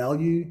 really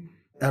value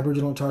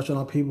Aboriginal and Torres Strait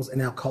Islander peoples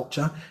and our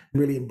culture and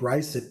really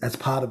embrace it as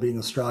part of being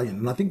Australian.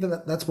 And I think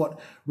that's what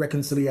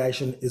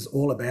reconciliation is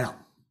all about.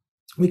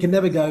 We can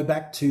never go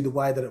back to the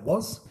way that it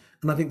was.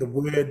 And I think the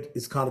word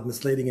is kind of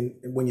misleading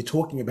when you're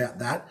talking about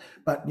that.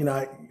 But,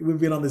 we've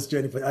been on this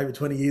journey for over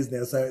 20 years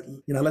now. So,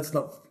 let's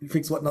not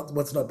fix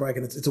what's not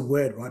broken. It's a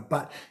word, right?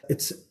 But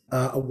it's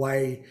a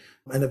way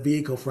and a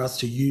vehicle for us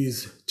to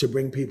use to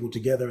bring people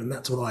together. And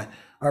that's what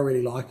I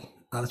really like.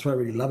 That's what I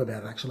really love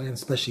about it, actually, and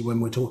especially when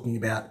we're talking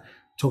about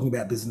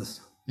business.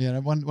 Yeah,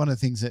 one of the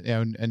things that,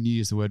 and you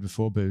used the word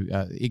before, Boo,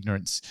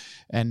 ignorance.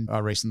 And I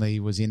recently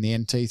was in the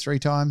NT 3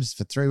 times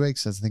for 3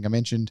 weeks, as I think I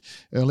mentioned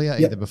earlier,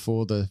 either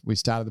before we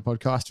started the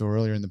podcast or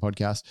earlier in the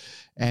podcast,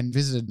 and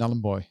visited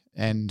Nullarbor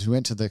and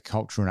went to the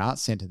Culture and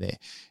Arts Centre there.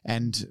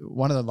 And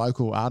one of the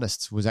local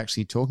artists was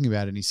actually talking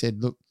about it, and he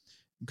said, look,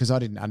 because I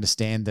didn't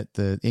understand that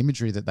the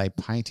imagery that they're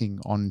painting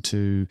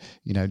onto,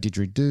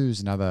 didgeridoos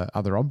and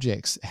other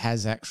objects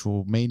has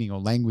actual meaning or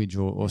language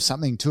or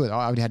something to it.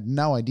 I had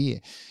no idea.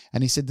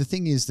 And he said, the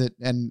thing is that,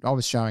 and I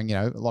was showing,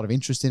 a lot of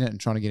interest in it and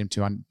trying to get him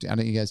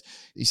to,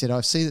 he said,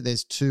 I see that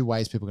there's two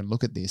ways people can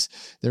look at this.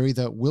 They're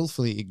either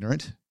willfully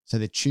ignorant, so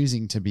they're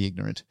choosing to be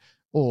ignorant,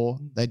 or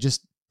they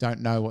just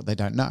don't know what they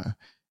don't know.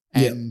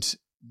 And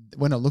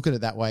when I look at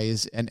it that way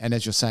and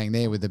as you're saying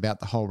there about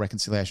the whole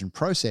reconciliation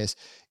process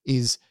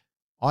is,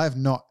 I have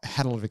not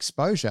had a lot of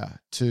exposure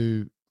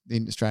to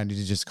the Australian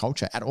Indigenous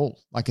culture at all.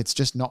 Like, it's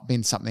just not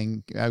been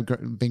something,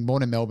 being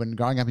born in Melbourne,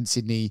 growing up in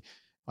Sydney,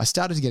 I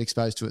started to get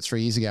exposed to it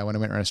 3 years ago when I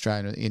went around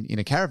Australia in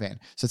a caravan.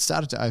 So it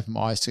started to open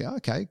my eyes to,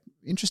 okay,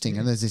 interesting.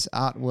 And there's this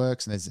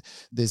artworks and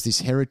there's this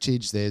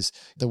heritage, there's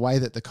the way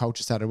that the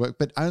culture started to work,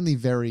 but only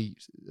very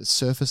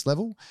surface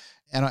level.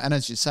 And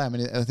as you say,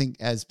 I think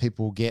as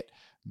people get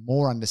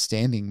more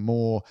understanding,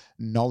 more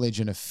knowledge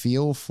and a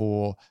feel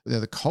for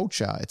the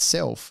culture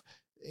itself,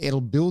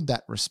 it'll build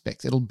that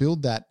respect. It'll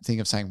build that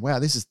thing of saying, wow,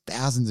 this is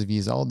thousands of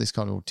years old, this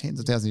culture, or tens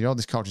of thousands of years old.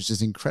 This culture is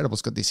just incredible.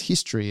 It's got this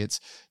history.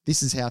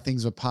 This is how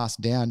things were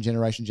passed down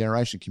generation to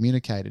generation,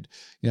 communicated.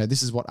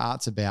 This is what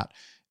art's about.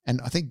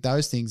 And I think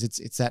those things,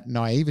 it's that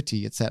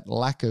naivety, it's that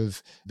lack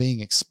of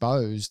being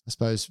exposed, I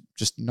suppose,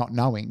 just not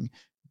knowing,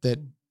 that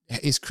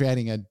is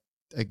creating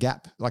a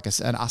gap, like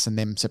an us and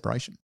them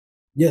separation.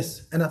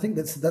 Yes, and I think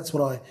that's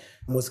what I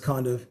was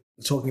kind of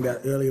talking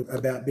about earlier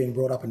about being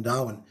brought up in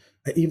Darwin.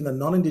 Even the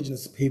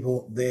non-Indigenous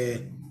people there,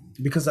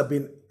 because I've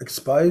been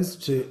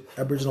exposed to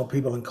Aboriginal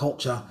people and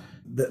culture,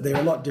 they're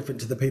a lot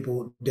different to the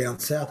people down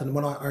south. And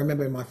when I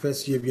remember in my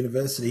first year of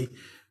university,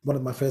 one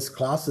of my first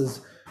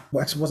classes,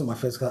 well, actually it wasn't my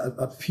first class,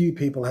 a few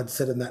people had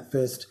said in that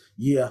first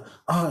year,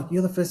 "Oh,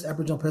 you're the first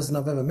Aboriginal person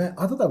I've ever met."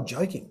 I thought they were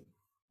joking.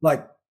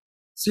 Like,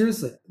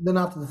 seriously. Then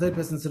after the third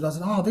person said, I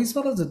said, "Oh, these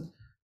fellas are,"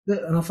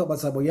 and I felt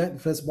myself, well, you ain't the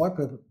first white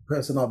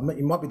person I've met.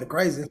 You might be the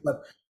craziest,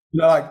 but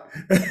like,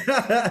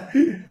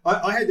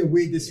 I had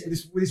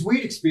this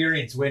weird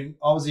experience when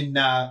I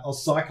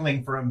was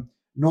cycling from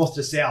north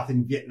to south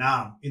in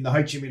Vietnam in the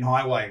Ho Chi Minh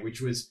Highway,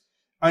 which was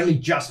only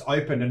just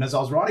opened. And as I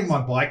was riding my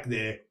bike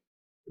there,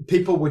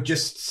 people would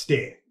just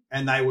stare,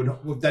 and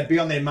they'd be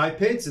on their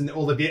mopeds, and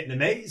all the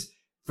Vietnamese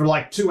for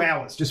like 2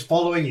 hours, just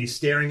following you,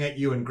 staring at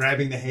you and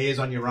grabbing the hairs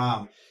on your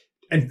arm.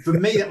 And for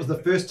me, that was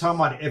the first time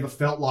I'd ever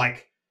felt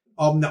like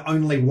I'm the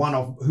only one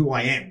of who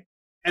I am.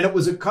 And it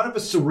was a kind of a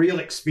surreal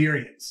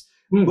experience.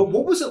 But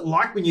what was it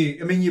like when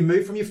you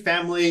moved from your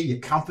family, your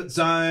comfort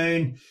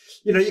zone,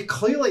 there's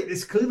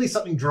clearly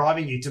something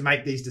driving you to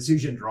make these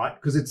decisions, right?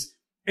 Because it's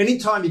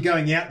anytime you're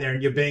going out there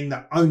and you're being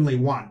the only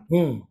one,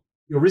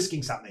 you're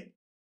risking something.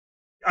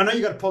 I know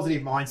you've got a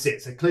positive mindset,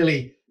 so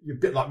clearly you're a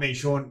bit like me,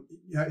 Sean.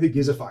 Who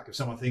gives a fuck if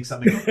someone thinks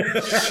something?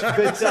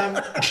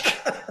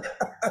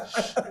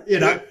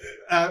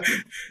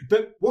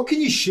 But what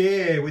can you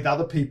share with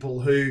other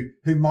people who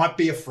might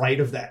be afraid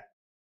of that?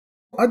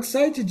 I'd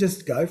say to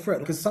just go for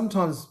it, because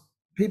sometimes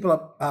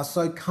people are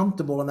so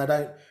comfortable and they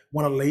don't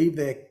want to leave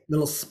their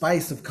little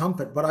space of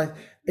comfort. But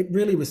it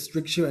really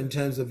restricts you in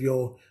terms of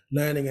your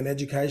learning and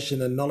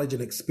education and knowledge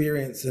and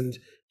experience and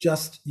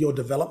just your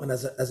development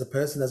as a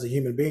person, as a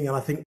human being. And I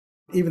think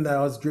even though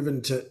I was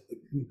driven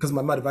because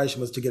my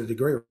motivation was to get a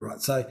degree, right?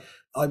 So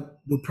I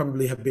would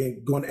probably have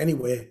gone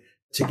anywhere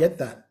to get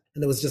that.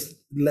 And there was just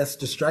less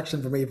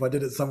distraction for me if I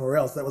did it somewhere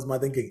else. That was my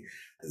thinking.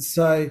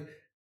 So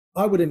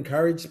I would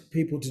encourage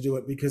people to do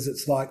it, because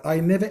it's like, I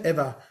never,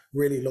 ever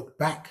really look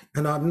back.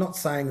 And I'm not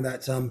saying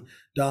that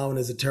Darwin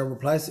is a terrible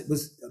place. It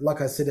was, like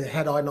I said,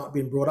 had I not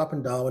been brought up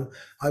in Darwin,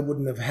 I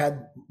wouldn't have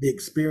had the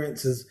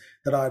experiences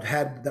that I'd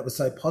had that were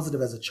so positive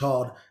as a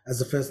child,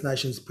 as a First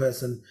Nations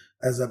person,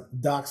 as a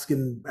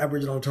dark-skinned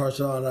Aboriginal and Torres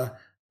Strait Islander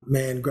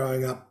man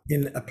growing up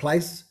in a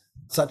place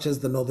such as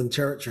the Northern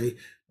Territory.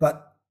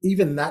 But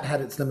even that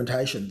had its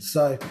limitations.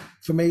 So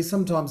for me,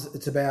 sometimes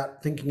it's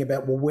about thinking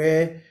about, well,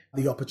 where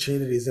the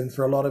opportunities. And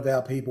for a lot of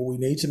our people, we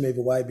need to move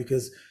away,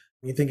 because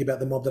when you think about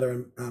the mob that are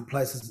in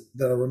places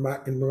that are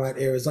in remote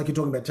areas, like you're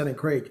talking about Tennant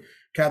Creek,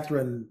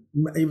 Catherine,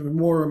 even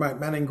more remote,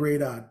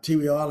 Maningrida,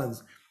 Tiwi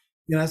Islands,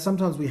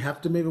 sometimes we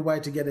have to move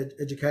away to get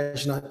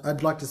education.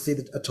 I'd like to see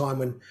a time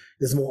when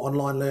there's more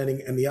online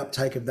learning and the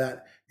uptake of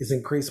that is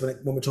increased when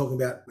we're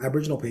talking about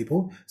Aboriginal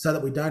people, so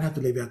that we don't have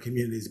to leave our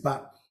communities.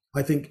 But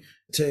I think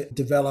to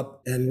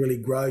develop and really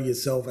grow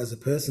yourself as a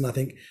person, I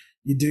think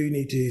you do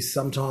need to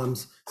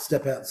sometimes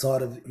step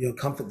outside of your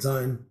comfort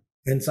zone.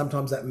 And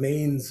sometimes that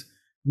means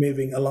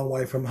moving a long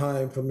way from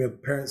home, from your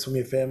parents, from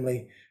your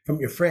family, from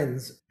your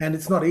friends. And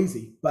it's not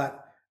easy.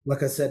 But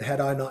like I said, had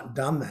I not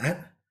done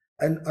that,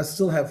 and I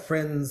still have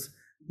friends,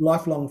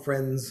 lifelong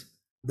friends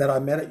that I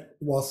met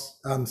whilst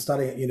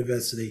studying at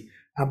university,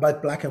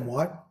 both black and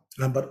white,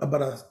 but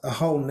a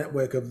whole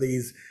network of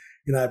these,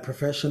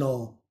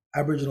 professional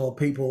Aboriginal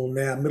people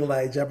now,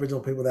 middle-aged Aboriginal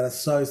people that are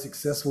so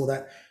successful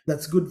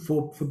that's good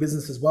for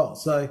business as well.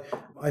 So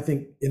I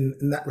think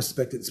in that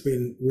respect, it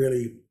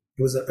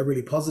was a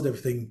really positive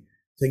thing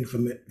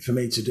for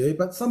me to do.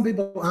 But some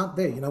people aren't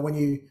there. When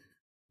you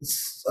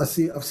I've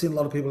seen a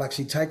lot of people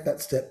actually take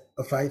that step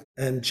of faith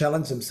and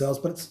challenge themselves,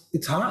 but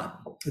it's hard.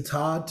 It's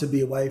hard to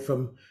be away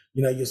from,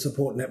 your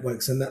support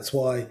networks. And that's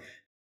why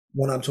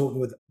when I'm talking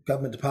with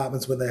government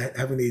departments, when they're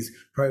having these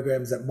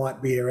programs that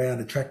might be around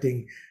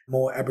attracting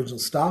more Aboriginal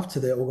staff to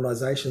their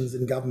organisations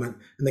in government,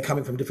 and they're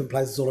coming from different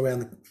places all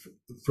around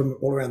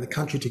the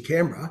country to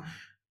Canberra,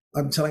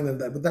 I'm telling them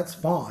that that's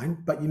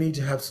fine, but you need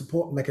to have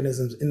support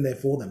mechanisms in there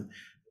for them.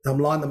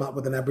 Line them up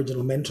with an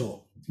Aboriginal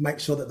mentor. Make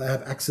sure that they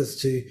have access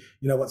to,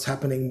 what's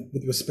happening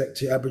with respect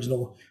to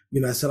Aboriginal,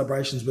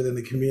 celebrations within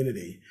the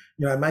community.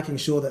 Making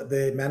sure that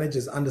their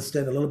managers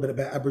understand a little bit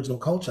about Aboriginal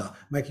culture.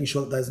 Making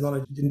sure that those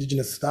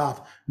non-Indigenous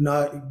staff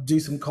do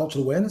some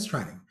cultural awareness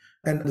training,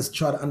 and just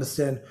try to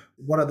understand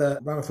what are the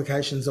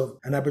ramifications of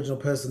an Aboriginal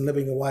person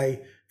living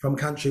away from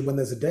country when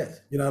there's a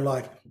death.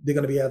 Like they're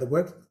going to be out of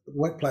the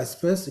workplace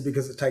firstly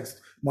because it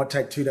might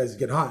take 2 days to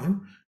get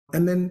home,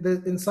 and then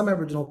in some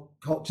Aboriginal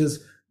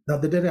cultures, they're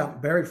dead out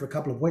and buried for a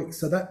couple of weeks.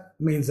 So that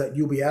means that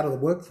you'll be out of the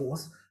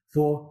workforce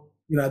for,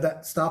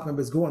 that staff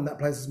member's gone. That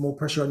places more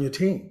pressure on your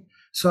team.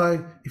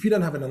 So if you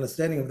don't have an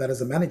understanding of that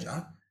as a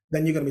manager,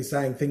 then you're going to be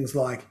saying things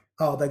like,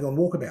 oh, they're going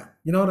walkabout.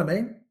 You know what I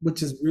mean?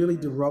 Which is really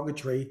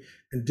derogatory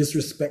and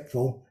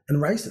disrespectful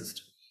and racist.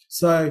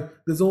 So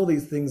there's all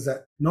these things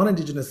that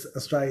non-Indigenous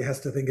Australia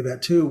has to think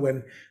about too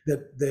when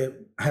they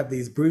have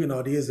these brilliant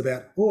ideas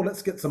about, oh,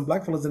 let's get some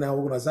blackfellas in our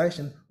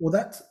organisation. Well,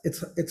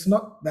 it's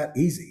not that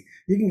easy.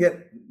 You can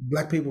get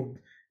black people,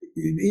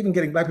 even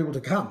getting black people to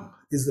come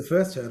is the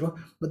first hurdle,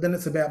 but then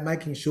it's about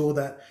making sure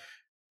that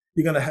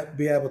you're going to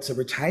be able to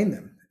retain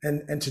them.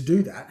 And to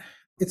do that,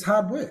 it's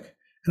hard work.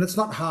 And it's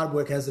not hard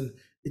work as in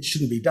it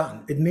shouldn't be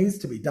done. It needs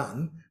to be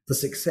done for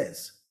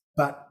success.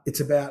 But it's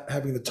about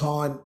having the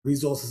time,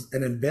 resources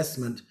and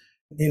investment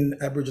in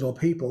Aboriginal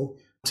people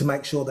to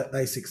make sure that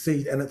they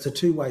succeed. And it's a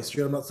two-way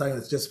street. I'm not saying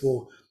it's just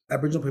for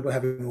Aboriginal people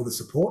having all the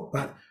support,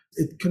 but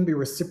it can be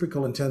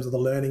reciprocal in terms of the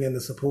learning and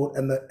the support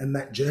and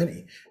that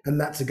journey. And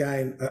that's,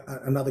 again,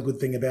 another good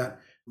thing about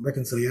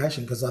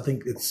reconciliation, because I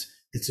think it's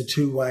a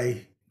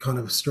two-way kind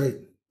of street.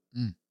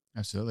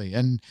 Absolutely.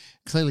 And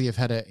clearly you've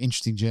had an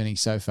interesting journey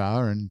so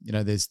far, and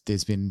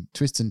there's been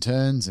twists and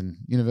turns, and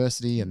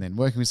university, and then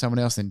working with someone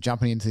else, then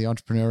jumping into the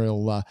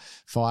entrepreneurial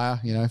fire,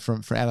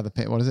 from out of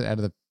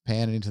the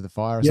pan and into the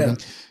fire or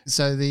something.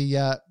 So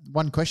the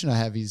one question I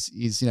have is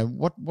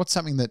what's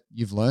something that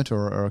you've learnt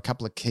or a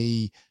couple of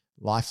key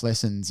life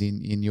lessons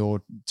in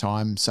your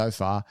time so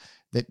far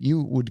that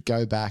you would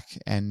go back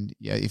and,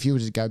 if you were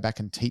to go back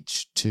and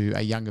teach to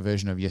a younger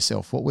version of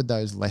yourself, what would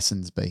those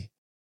lessons be?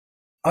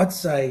 I'd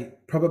say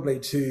probably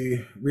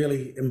to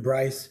really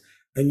embrace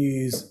and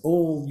use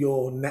all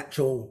your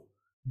natural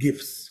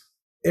gifts,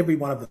 every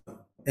one of them.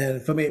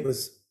 And for me, it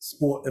was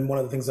sport. And one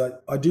of the things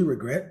I do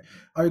regret,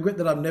 I regret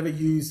that I've never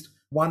used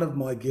one of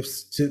my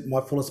gifts to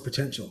my fullest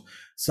potential.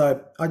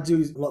 So I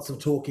do lots of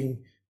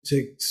talking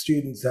to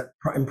students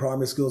in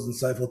primary schools and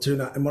so forth too.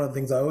 And one of the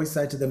things I always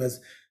say to them is,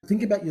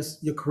 think about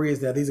your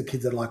careers now. These are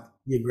kids that are like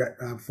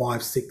year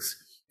 5,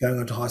 6, going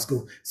on to high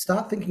school.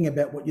 Start thinking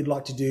about what you'd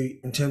like to do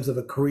in terms of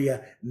a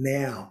career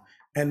now.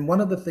 And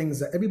one of the things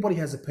that everybody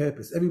has a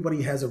purpose,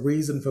 everybody has a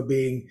reason for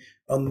being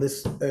on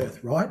this earth,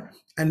 right?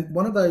 And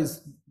one of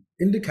those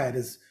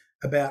indicators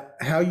about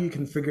how you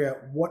can figure out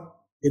what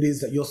it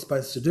is that you're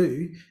supposed to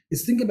do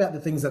is think about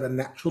the things that are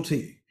natural to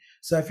you.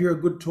 So if you're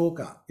a good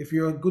talker, if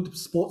you're a good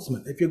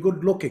sportsman, if you're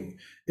good looking,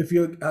 if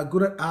you're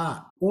good at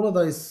art, all of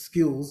those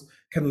skills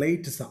can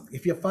lead to something.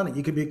 If you're funny,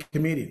 you could be a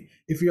comedian.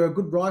 If you're a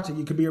good writer,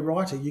 you could be a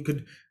writer. You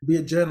could be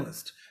a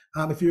journalist.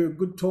 If you're a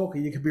good talker,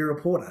 you could be a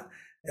reporter.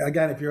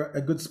 Again, if you're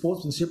a good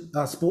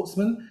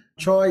sportsman,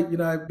 try,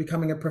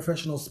 becoming a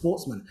professional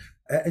sportsman.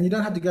 And you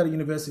don't have to go to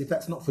university if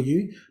that's not for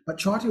you, but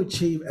try to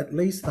achieve at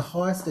least the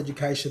highest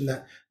education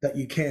that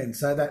you can.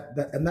 So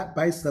that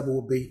base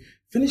level would be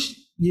finish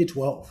year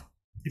 12.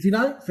 If you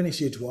don't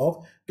finish year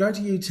 12, go to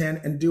year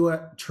 10 and do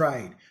a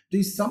trade.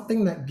 Do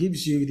something that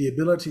gives you the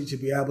ability to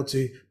be able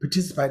to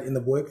participate in the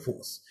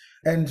workforce.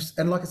 And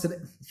like I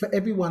said, for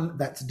everyone,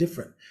 that's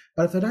different.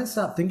 But if they don't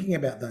start thinking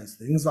about those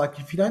things, like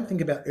if you don't think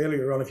about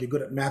earlier on, if you're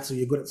good at maths or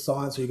you're good at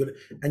science or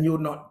you're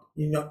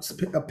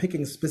not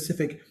picking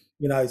specific,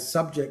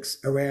 subjects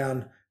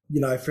around,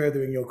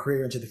 furthering your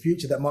career into the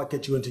future that might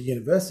get you into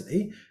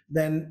university,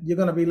 then you're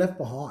going to be left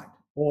behind.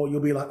 Or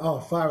you'll be like, oh,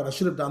 far out, I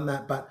should have done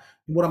that, but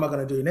what am I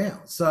going to do now?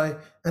 So,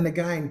 and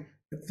again,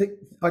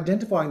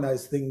 identifying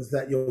those things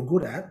that you're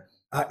good at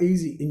are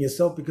easy in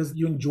yourself because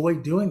you enjoy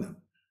doing them,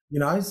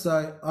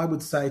 So I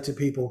would say to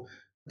people,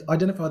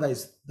 identify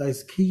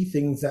those key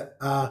things that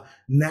are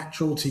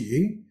natural to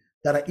you,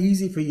 that are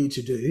easy for you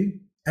to do,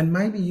 and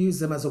maybe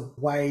use them as a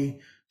way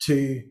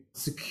to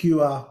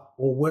secure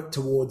or work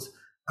towards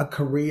a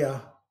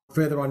career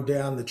further on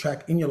down the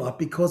track in your life,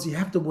 because you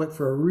have to work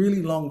for a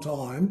really long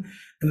time,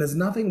 and there's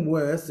nothing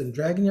worse than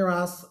dragging your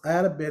ass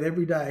out of bed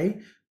every day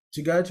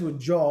to go to a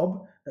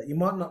job that you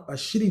might not, a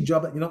shitty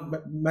job that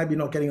you're maybe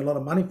not getting a lot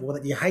of money for,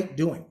 that you hate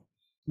doing.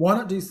 Why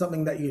not do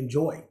something that you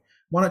enjoy?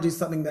 Why not do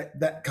something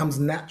that comes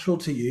natural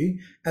to you,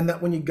 and that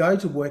when you go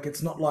to work,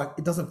 it's not like,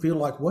 it doesn't feel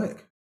like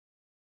work?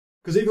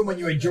 Because even when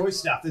you enjoy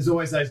stuff, there's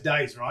always those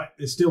days, right?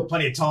 There's still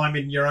plenty of time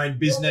in your own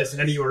business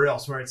and anywhere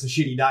else where it's a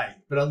shitty day.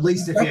 But at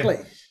least if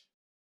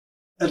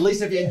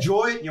you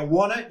enjoy it and you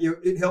want it,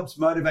 it helps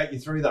motivate you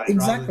through those.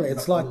 Exactly.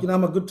 It's like,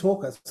 I'm a good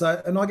talker.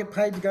 So, and I get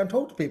paid to go and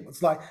talk to people.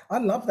 It's like, I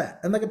love that.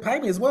 And they get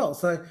paid me as well.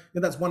 So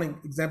that's one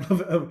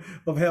example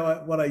of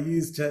how what I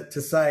use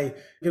to say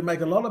you can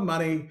make a lot of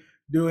money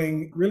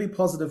doing really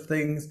positive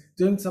things,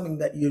 doing something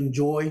that you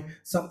enjoy,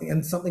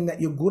 something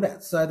that you're good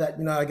at. So that,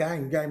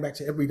 again, going back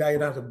to every day, you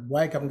don't have to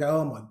wake up and go,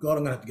 oh my God,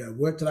 I'm going to have to go to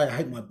work today. I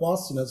hate my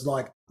boss. And it's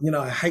like,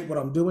 I hate what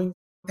I'm doing.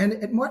 And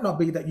it might not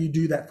be that you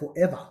do that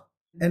forever.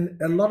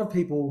 And a lot of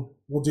people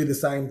will do the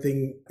same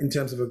thing in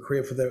terms of a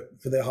career for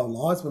their whole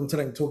lives. But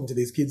I'm talking to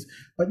these kids,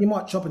 but you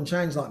might chop and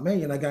change like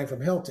me, going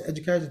from health to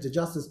education to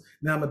justice.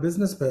 Now I'm a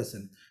business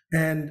person.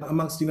 And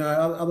amongst,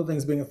 other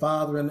things, being a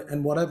father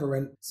and whatever,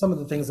 and some of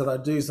the things that I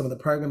do, some of the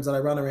programs that I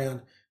run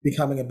around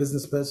becoming a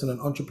business person,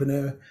 an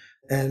entrepreneur,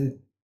 and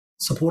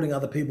supporting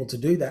other people to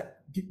do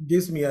that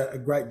gives me a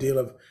great deal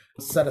of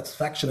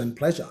satisfaction and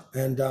pleasure.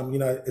 And,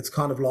 it's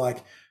kind of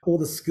like all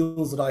the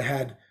skills that I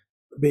had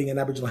being an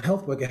Aboriginal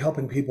health worker,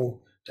 helping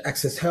people to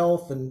access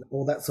health and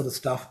all that sort of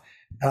stuff,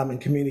 and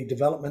community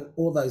development,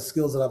 all those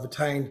skills that I've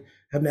attained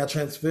have now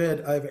transferred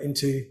over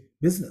into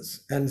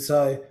business. And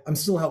so I'm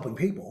still helping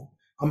people.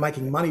 I'm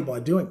making money by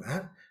doing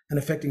that and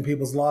affecting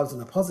people's lives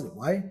in a positive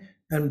way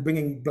and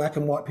bringing black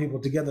and white people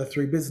together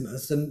through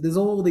business. And there's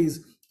all these,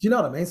 do you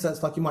know what I mean? So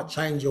it's like you might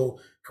change your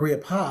career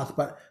path,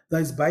 but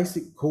those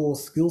basic core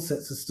skill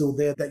sets are still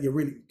there that you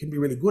really can be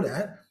really good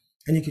at.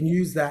 And you can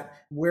use that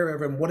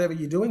wherever and whatever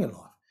you're doing in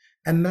life.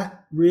 And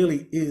that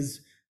really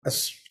is a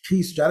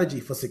key strategy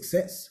for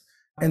success.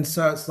 And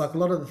so it's like a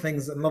lot of the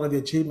things and a lot of the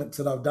achievements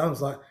that I've done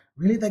is like,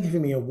 really, they're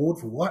giving me an award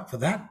for what? For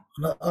that?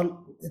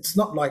 It's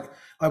not like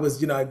I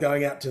was,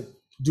 going out to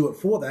do it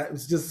for that. It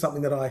was just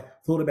something that I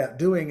thought about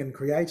doing and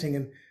creating.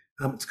 And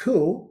it's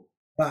cool,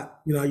 but,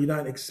 you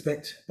don't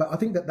expect. But I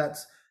think that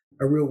that's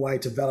a real way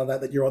to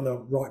validate that you're on the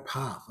right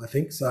path, I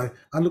think. So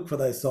I look for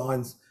those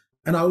signs.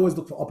 And I always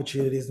look for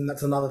opportunities. And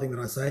that's another thing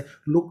that I say,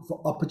 look for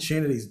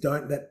opportunities.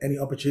 Don't let any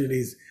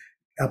opportunities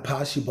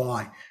pass you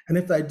by. And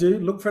if they do,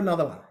 look for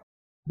another one.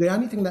 The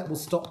only thing that will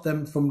stop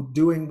them from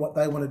doing what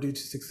they want to do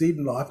to succeed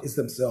in life is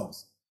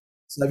themselves.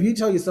 So if you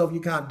tell yourself you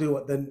can't do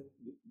it, then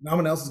no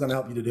one else is going to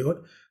help you to do it.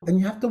 And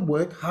you have to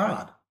work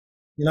hard.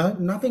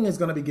 Nothing is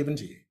going to be given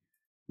to you.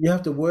 You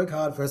have to work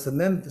hard first, and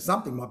then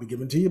something might be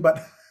given to you,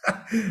 but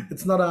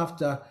it's not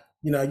after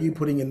you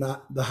putting in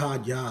the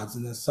hard yards.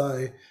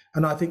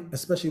 And I think,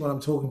 especially when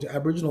I'm talking to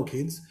Aboriginal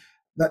kids,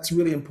 that's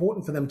really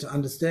important for them to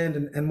understand.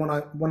 And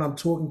when I'm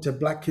talking to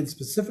black kids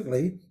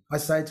specifically, I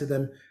say to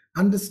them,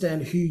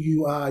 understand who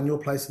you are and your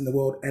place in the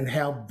world and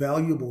how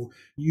valuable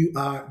you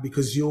are,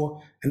 because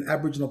you're an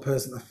Aboriginal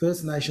person, a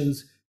First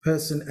Nations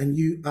person, and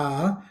you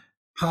are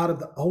part of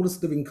the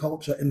oldest living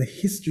culture in the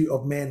history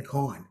of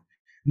mankind.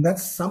 And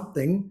that's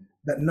something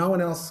that no one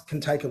else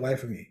can take away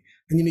from you.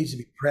 And you need to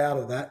be proud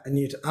of that, and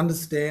you need to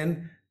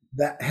understand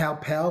that how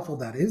powerful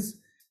that is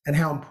and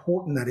how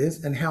important that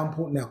is and how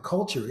important our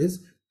culture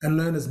is, and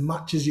learn as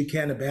much as you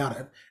can about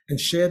it and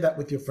share that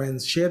with your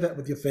friends, share that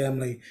with your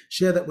family,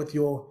 share that with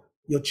your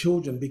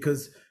children,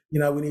 because, we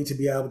need to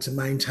be able to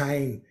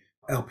maintain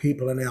our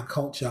people and our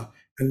culture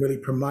and really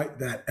promote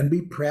that and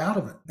be proud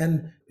of it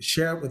and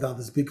share it with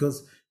others,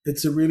 because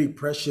it's a really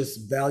precious,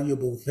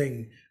 valuable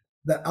thing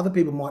that other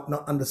people might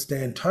not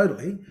understand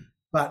totally.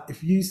 But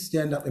if you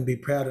stand up and be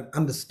proud and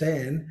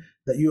understand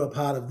that you are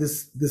part of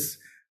this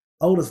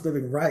oldest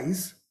living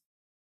race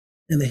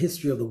in the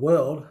history of the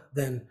world,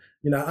 then,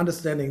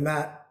 understanding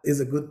that is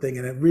a good thing.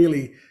 And it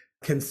really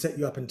can set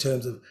you up in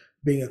terms of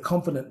being a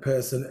confident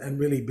person and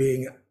really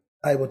being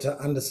able to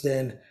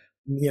understand,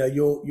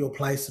 your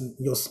place and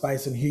your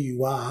space and who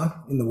you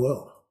are in the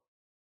world.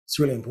 It's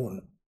really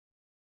important.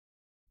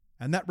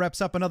 And that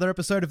wraps up another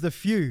episode of The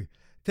Few.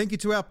 Thank you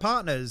to our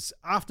partners,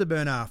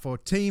 Afterburner, for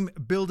team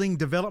building,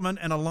 development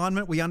and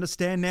alignment. We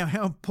understand now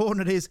how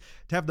important it is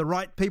to have the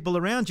right people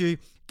around you.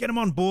 Get them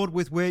on board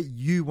with where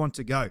you want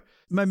to go.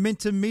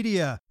 Momentum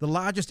Media, the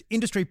largest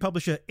industry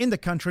publisher in the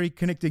country,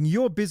 connecting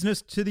your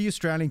business to the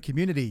Australian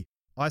community.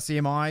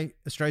 ICMI,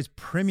 Australia's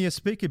premier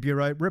speaker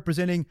bureau,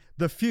 representing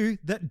the few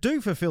that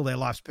do fulfill their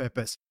life's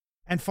purpose.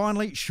 And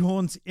finally,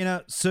 Sean's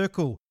Inner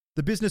Circle,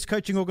 the business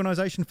coaching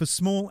organisation for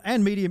small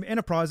and medium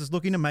enterprises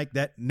looking to make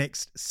that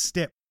next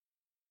step.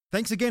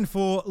 Thanks again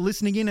for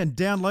listening in and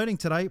downloading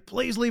today.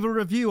 Please leave a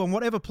review on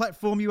whatever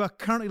platform you are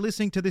currently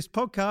listening to this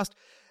podcast,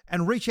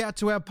 and reach out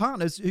to our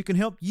partners who can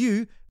help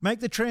you make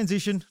the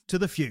transition to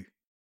the few.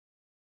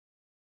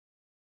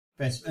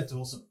 That's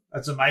awesome.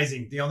 That's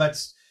amazing, Dion.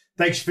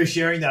 Thanks for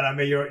sharing that. I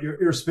mean,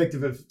 you're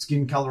irrespective of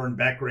skin color and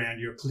background,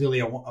 you're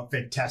clearly a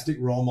fantastic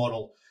role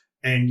model,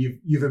 and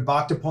you've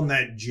embarked upon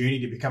that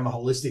journey to become a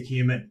holistic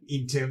human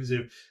in terms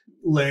of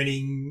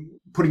learning,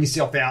 putting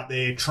yourself out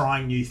there,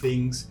 trying new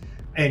things.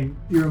 And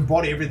you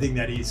embody everything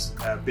that is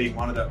being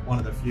one of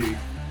the few.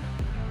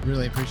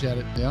 Really appreciate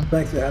it, Dion.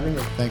 Thanks for having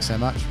me. Thanks so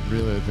much.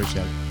 Really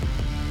appreciate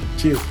it.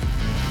 Cheers.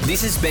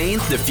 This has been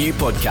The Few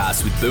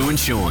Podcast with Boo and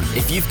Sean.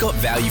 If you've got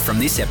value from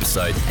this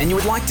episode and you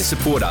would like to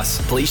support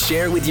us, please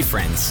share it with your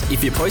friends.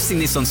 If you're posting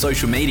this on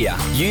social media,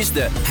 use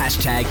the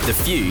hashtag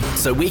 #TheFew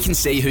so we can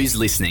see who's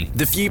listening.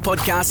 The Few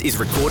Podcast is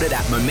recorded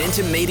at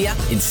Momentum Media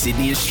in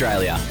Sydney,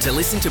 Australia. To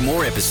listen to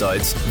more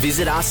episodes,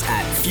 visit us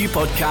at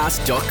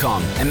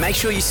fewpodcast.com and make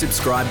sure you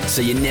subscribe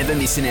so you never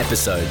miss an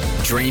episode.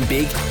 Dream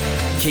big,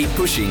 keep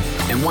pushing,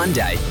 and one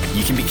day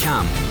you can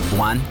become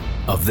one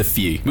of the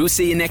few. We'll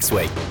see you next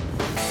week.